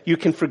that you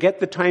can forget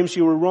the times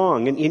you were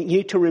wrong. And you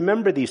need to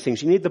remember these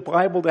things. You need the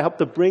Bible to help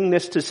to bring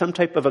this to some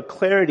type of a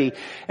clarity.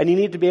 And you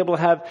need to be able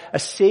to have a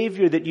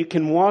Savior that you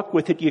can walk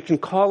with, that you can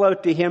call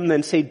out to Him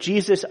and say,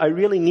 Jesus, I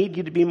really need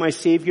you to be my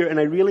Savior and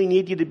I really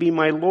need you to be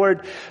my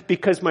Lord,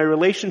 because my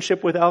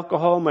relationship with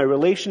alcohol, my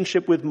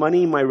relationship with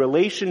money, my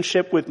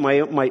relationship with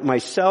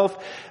myself,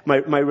 my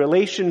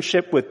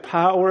relationship with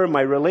power,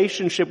 my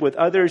relationship with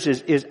others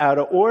is out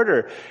of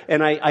order.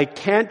 And I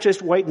can't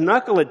just white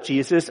knuckle it,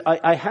 Jesus.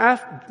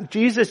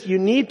 Jesus, you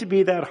need to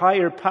be that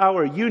higher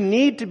power. You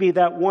need to be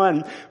that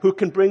one who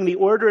can bring the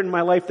order in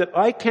my life that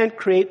I can't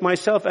create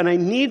myself, and I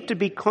need to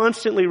be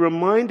constantly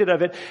reminded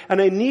of it,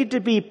 and I need to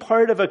be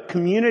part of a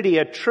community,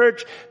 a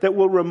church that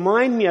will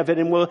remind me of it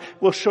and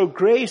will show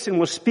grace and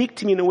will speak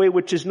to me in a way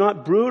which is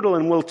not brutal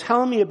and will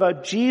tell me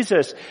about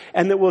Jesus,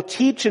 and that will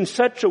teach in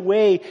such a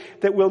way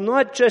that will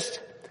not just,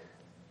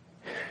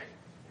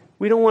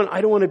 I don't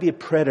want to be a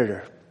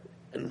predator.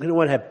 We don't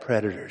want to have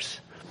predators.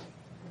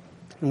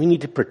 And we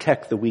need to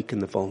protect the weak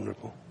and the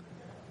vulnerable.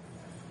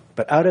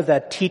 But out of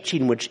that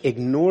teaching which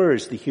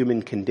ignores the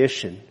human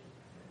condition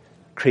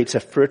creates a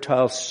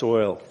fertile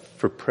soil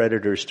for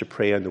predators to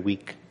prey on the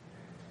weak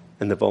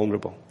and the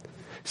vulnerable.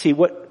 See,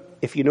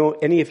 if you know,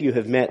 any of you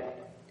have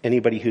met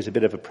anybody who's a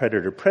bit of a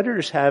predator,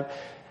 predators have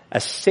a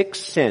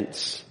sixth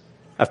sense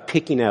of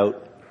picking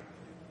out,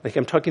 like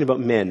I'm talking about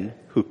men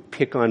who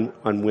pick on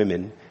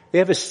women. They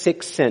have a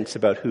sixth sense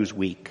about who's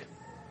weak.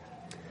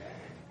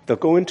 They'll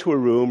go into a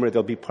room or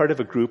they'll be part of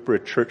a group or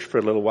a church for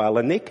a little while,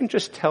 and they can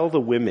just tell the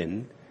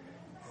women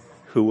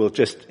who will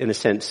just, in a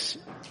sense,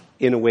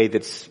 in a way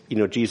that's,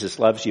 Jesus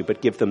loves you,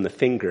 but give them the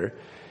finger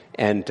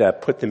and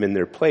put them in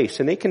their place.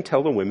 And they can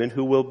tell the women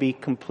who will be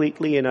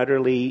completely and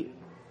utterly,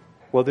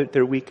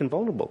 they're weak and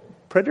vulnerable.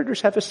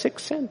 Predators have a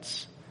sixth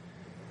sense.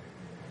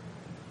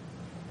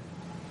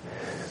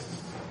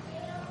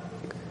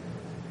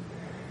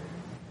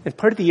 And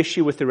part of the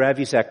issue with the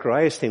Ravi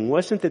Zacharias thing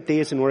wasn't that they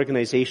as an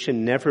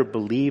organization never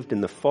believed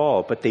in the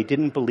fall, but they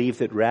didn't believe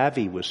that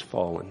Ravi was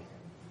fallen.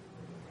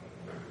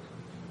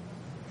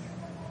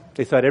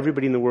 They thought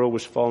everybody in the world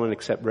was fallen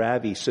except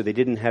Ravi, so they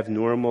didn't have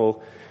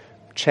normal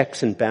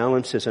checks and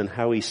balances on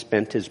how he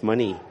spent his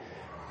money.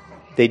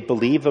 They'd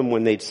believe him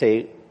when they'd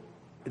say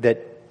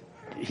that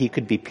he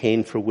could be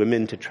paying for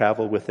women to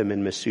travel with him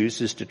and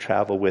masseuses to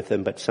travel with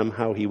him, but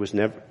somehow he was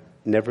never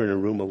in a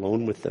room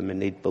alone with them,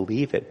 and they'd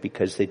believe it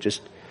because they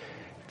just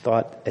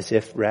thought as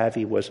if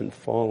Ravi wasn't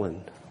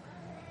fallen.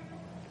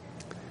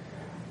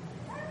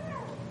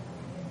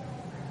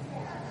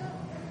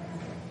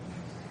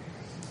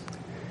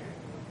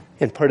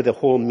 And part of the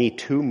whole Me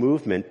Too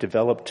movement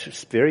developed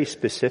very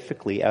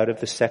specifically out of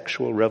the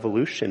sexual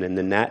revolution and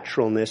the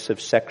naturalness of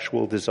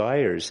sexual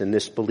desires, and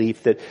this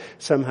belief that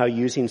somehow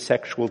using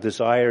sexual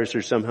desires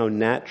are somehow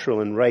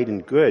natural and right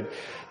and good.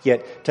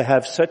 Yet to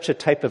have such a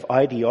type of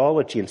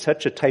ideology and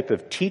such a type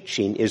of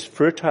teaching is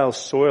fertile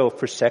soil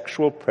for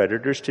sexual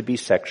predators to be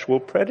sexual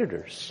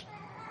predators.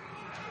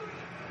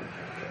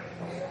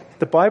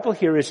 The Bible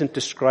here isn't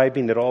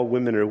describing that all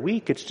women are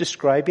weak. It's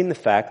describing the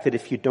fact that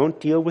if you don't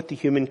deal with the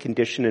human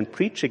condition and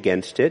preach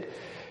against it,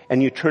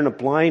 and you turn a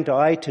blind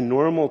eye to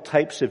normal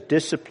types of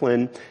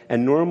discipline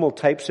and normal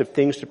types of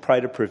things to try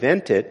to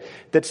prevent it,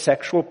 that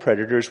sexual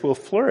predators will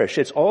flourish.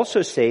 It's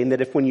also saying that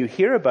if when you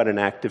hear about an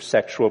act of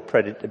sexual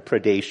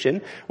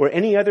predation or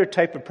any other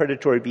type of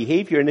predatory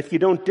behavior, and if you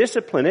don't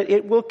discipline it,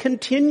 it will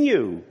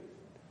continue.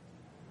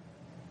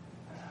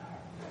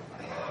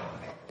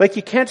 Like,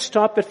 you can't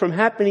stop it from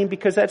happening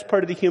because that's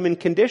part of the human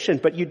condition,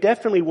 but you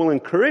definitely will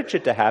encourage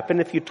it to happen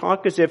if you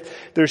talk as if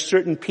there's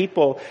certain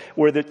people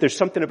where there's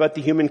something about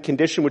the human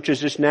condition which is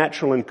just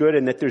natural and good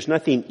and that there's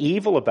nothing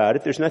evil about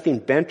it, there's nothing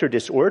bent or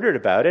disordered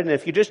about it. And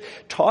if you just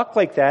talk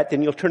like that,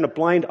 then you'll turn a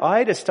blind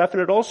eye to stuff,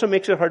 and it also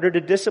makes it harder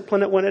to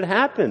discipline it when it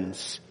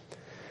happens.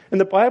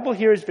 And the Bible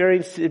here is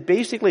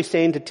basically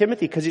saying to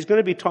Timothy, because he's going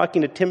to be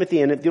talking to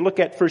Timothy, and if you look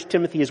at 1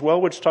 Timothy as well,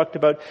 which talked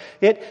about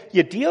it,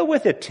 you deal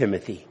with it,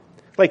 Timothy.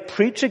 Like,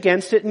 preach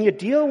against it and you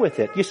deal with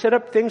it. You set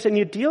up things and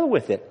you deal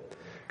with it.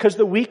 Because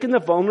the weak and the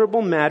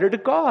vulnerable matter to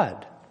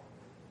God.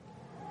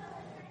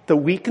 The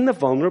weak and the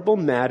vulnerable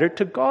matter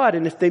to God.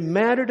 And if they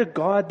matter to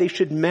God, they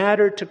should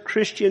matter to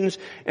Christians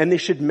and they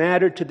should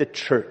matter to the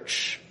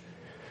church.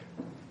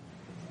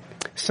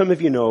 Some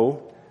of you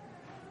know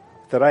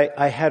that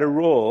I had a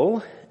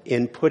role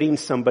in putting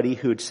somebody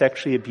who had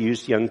sexually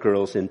abused young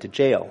girls into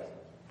jail.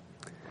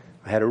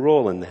 I had a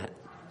role in that.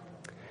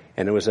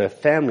 And it was a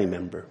family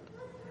member.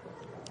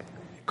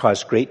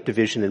 Caused great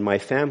division in my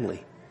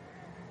family.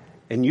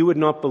 And you would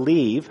not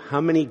believe how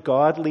many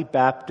godly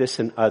Baptists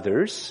and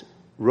others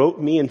wrote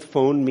me and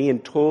phoned me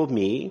and told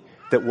me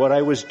that what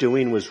I was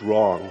doing was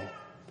wrong.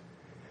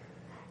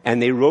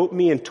 And they wrote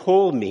me and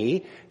told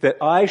me that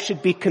I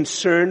should be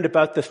concerned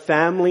about the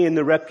family and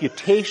the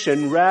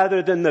reputation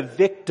rather than the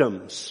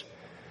victims.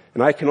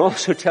 And I can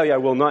also tell you, I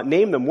will not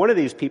name them, one of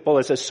these people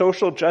is a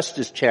social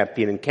justice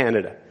champion in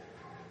Canada.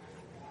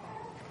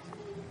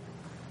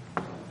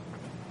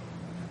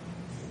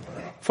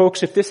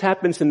 Folks, if this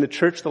happens in the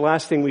church, the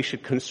last thing we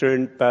should be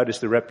concerned about is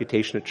the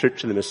reputation of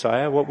Church of the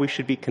Messiah. What we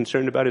should be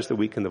concerned about is the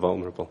weak and the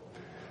vulnerable.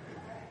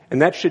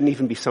 And that shouldn't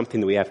even be something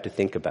that we have to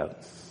think about.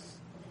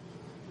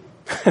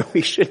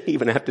 We shouldn't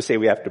even have to say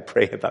we have to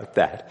pray about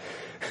that.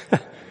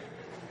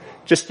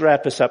 Just to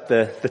wrap us up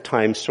the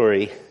time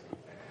story.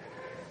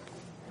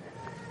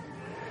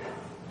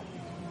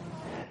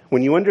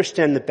 When you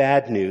understand the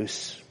bad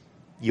news,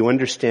 you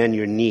understand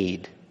your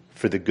need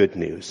for the good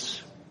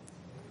news.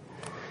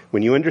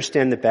 When you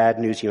understand the bad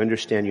news, you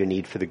understand your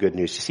need for the good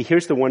news. You see,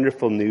 here's the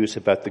wonderful news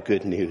about the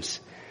good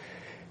news.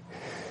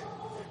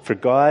 For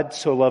God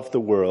so loved the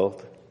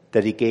world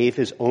that he gave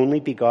his only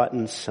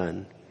begotten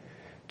Son,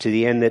 to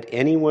the end that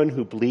anyone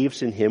who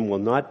believes in him will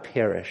not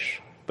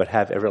perish, but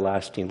have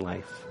everlasting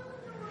life.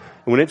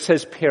 And when it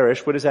says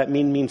perish, what does that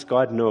mean? It means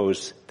God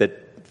knows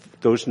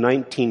that those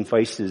 19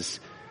 vices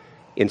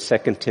in 2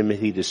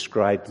 Timothy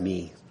describe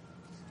me.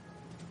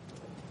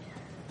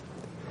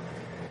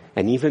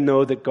 And even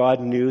though that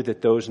God knew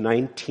that those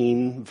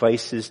 19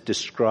 vices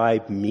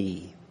describe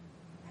me,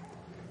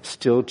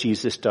 still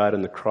Jesus died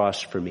on the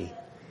cross for me.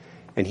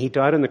 And he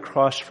died on the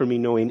cross for me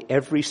knowing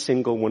every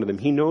single one of them.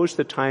 He knows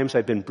the times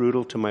I've been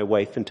brutal to my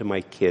wife and to my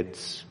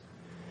kids.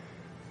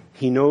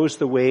 He knows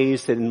the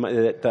ways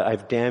that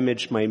I've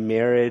damaged my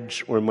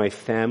marriage or my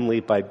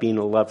family by being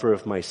a lover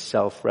of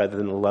myself rather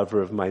than a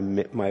lover of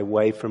my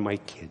wife or my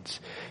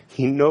kids.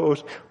 He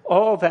knows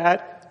all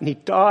that, and he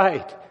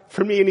died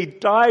for me, and he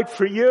died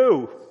for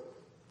you.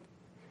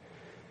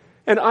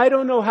 And I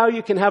don't know how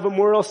you can have a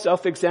moral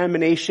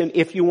self-examination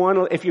if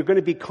you're going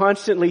to be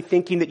constantly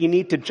thinking that you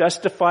need to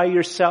justify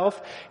yourself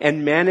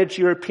and manage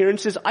your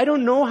appearances. I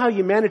don't know how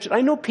you manage it.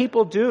 I know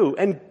people do,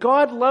 and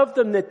God loved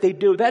them that they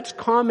do. That's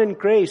common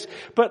grace.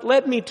 But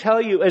let me tell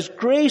you, as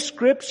grace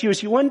grips you,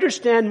 as you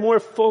understand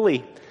more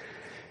fully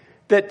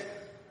that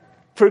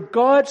For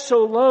God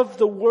so loved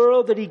the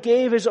world that he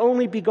gave his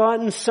only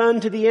begotten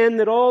Son, to the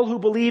end that all who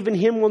believe in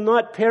him will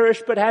not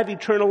perish but have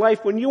eternal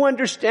life. When you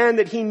understand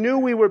that he knew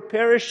we were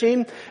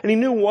perishing, and he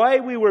knew why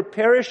we were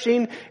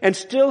perishing, and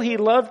still he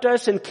loved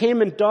us and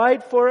came and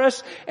died for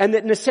us, and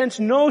that in a sense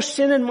no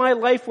sin in my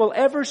life will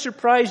ever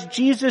surprise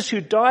Jesus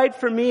who died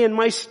for me, and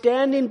my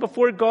standing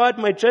before God,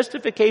 my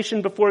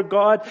justification before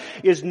God,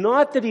 is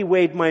not that he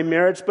weighed my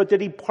merits, but that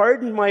he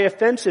pardoned my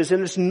offenses.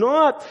 And it's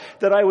not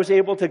that I was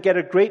able to get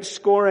a great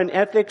score in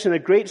ethics and a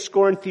great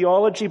score in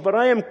theology, but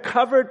I am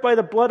covered by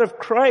the blood of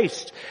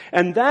Christ.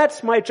 And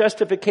that's my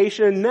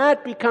justification, and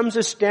that becomes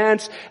a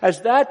stance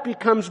as that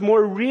becomes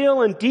more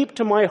real and deep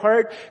to my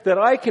heart, that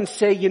I can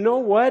say, you know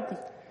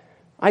what?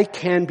 I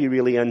can be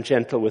really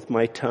ungentle with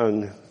my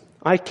tongue.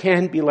 I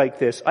can be like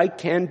this. I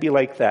can be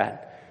like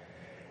that.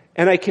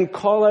 And I can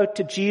call out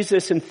to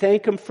Jesus and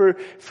thank him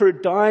for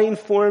dying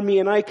for me.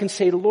 And I can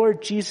say,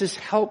 Lord Jesus,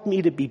 help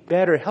me to be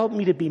better. Help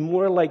me to be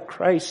more like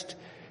Christ.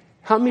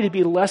 Help me to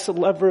be less a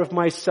lover of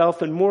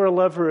myself and more a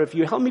lover of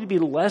you. Help me to be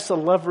less a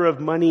lover of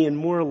money and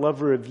more a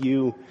lover of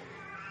you.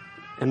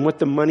 And what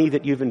the money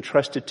that you've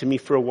entrusted to me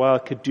for a while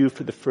could do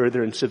for the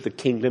furtherance of the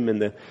kingdom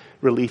and the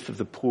relief of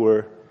the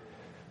poor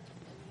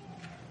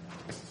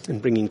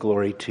and bringing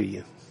glory to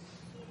you.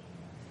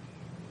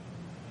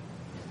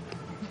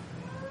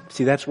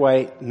 See, that's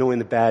why knowing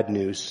the bad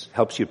news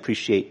helps you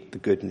appreciate the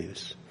good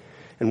news.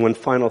 And one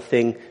final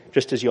thing,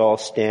 just as you all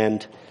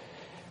stand,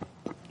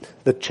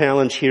 the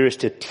challenge here is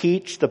to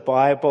teach the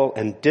Bible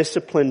and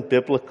discipline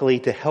biblically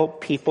to help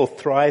people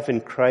thrive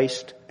in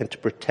Christ and to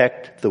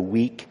protect the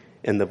weak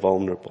and the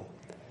vulnerable.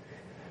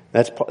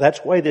 That's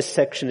why this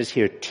section is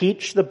here.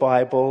 Teach the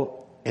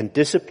Bible and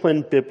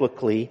discipline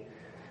biblically.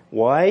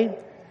 Why?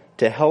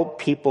 To help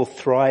people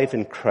thrive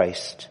in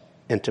Christ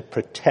and to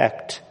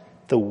protect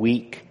the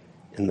weak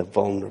and the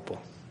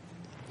vulnerable.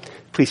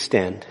 Please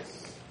stand.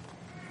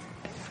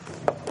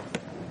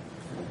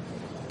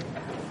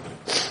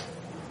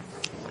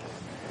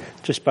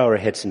 Just bow our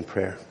heads in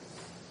prayer.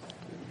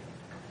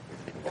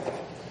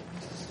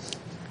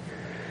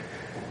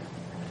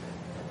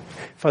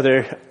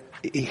 Father,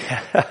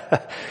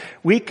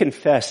 we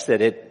confess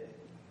that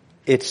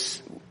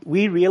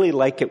we really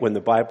like it when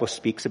the Bible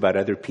speaks about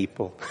other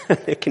people.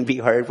 It can be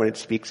hard when it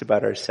speaks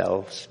about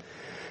ourselves.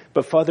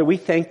 But Father, we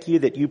thank you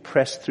that you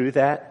press through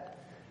that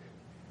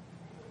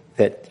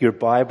your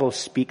Bible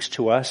speaks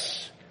to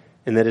us,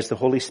 and that as the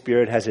Holy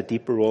Spirit has a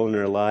deeper role in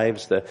our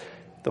lives, the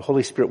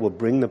Holy Spirit will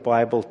bring the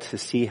Bible to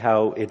see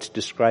how it's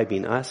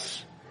describing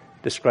us,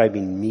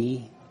 describing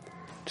me,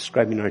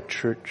 describing our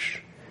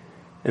church.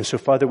 And so,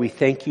 Father, we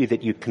thank you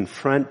that you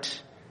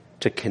confront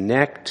to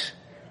connect,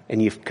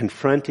 and you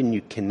confront and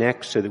you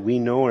connect so that we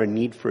know our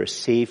need for a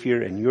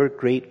Savior and your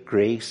great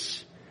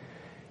grace.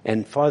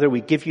 And Father, we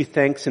give you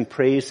thanks and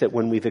praise that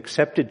when we've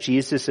accepted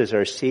Jesus as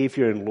our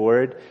Savior and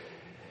Lord,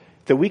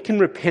 that we can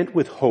repent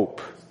with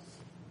hope.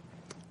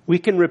 We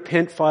can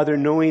repent, Father,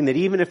 knowing that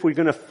even if we're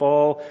going to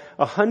fall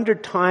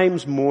 100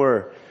 times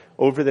more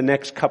over the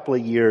next couple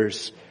of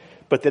years,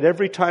 but that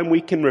every time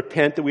we can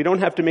repent, that we don't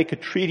have to make a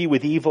treaty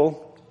with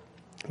evil.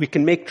 We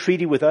can make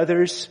treaty with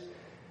others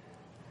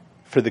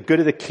for the good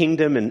of the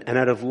kingdom and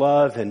out of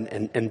love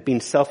and being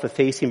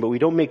self-effacing, but we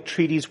don't make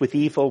treaties with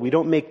evil. We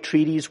don't make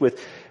treaties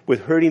with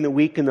hurting the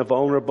weak and the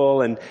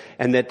vulnerable, and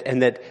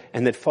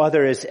that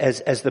Father,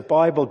 as the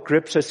Bible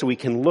grips us, so we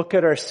can look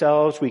at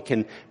ourselves, we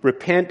can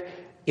repent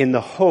in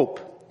the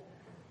hope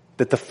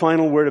that the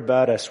final word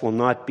about us will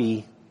not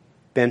be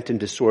bent and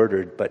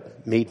disordered,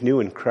 but made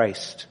new in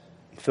Christ,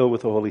 filled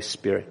with the Holy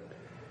Spirit.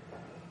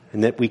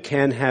 And that we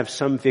can have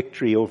some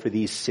victory over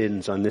these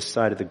sins on this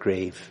side of the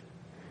grave.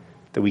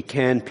 That we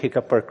can pick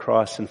up our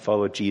cross and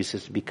follow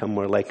Jesus to become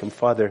more like him.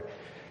 Father,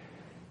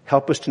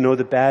 help us to know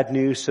the bad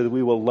news so that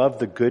we will love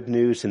the good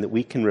news, and that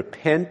we can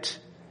repent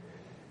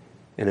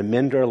and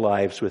amend our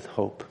lives with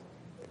hope.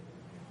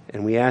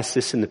 And we ask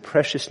this in the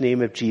precious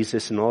name of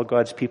Jesus, and all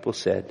God's people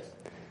said,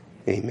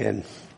 Amen.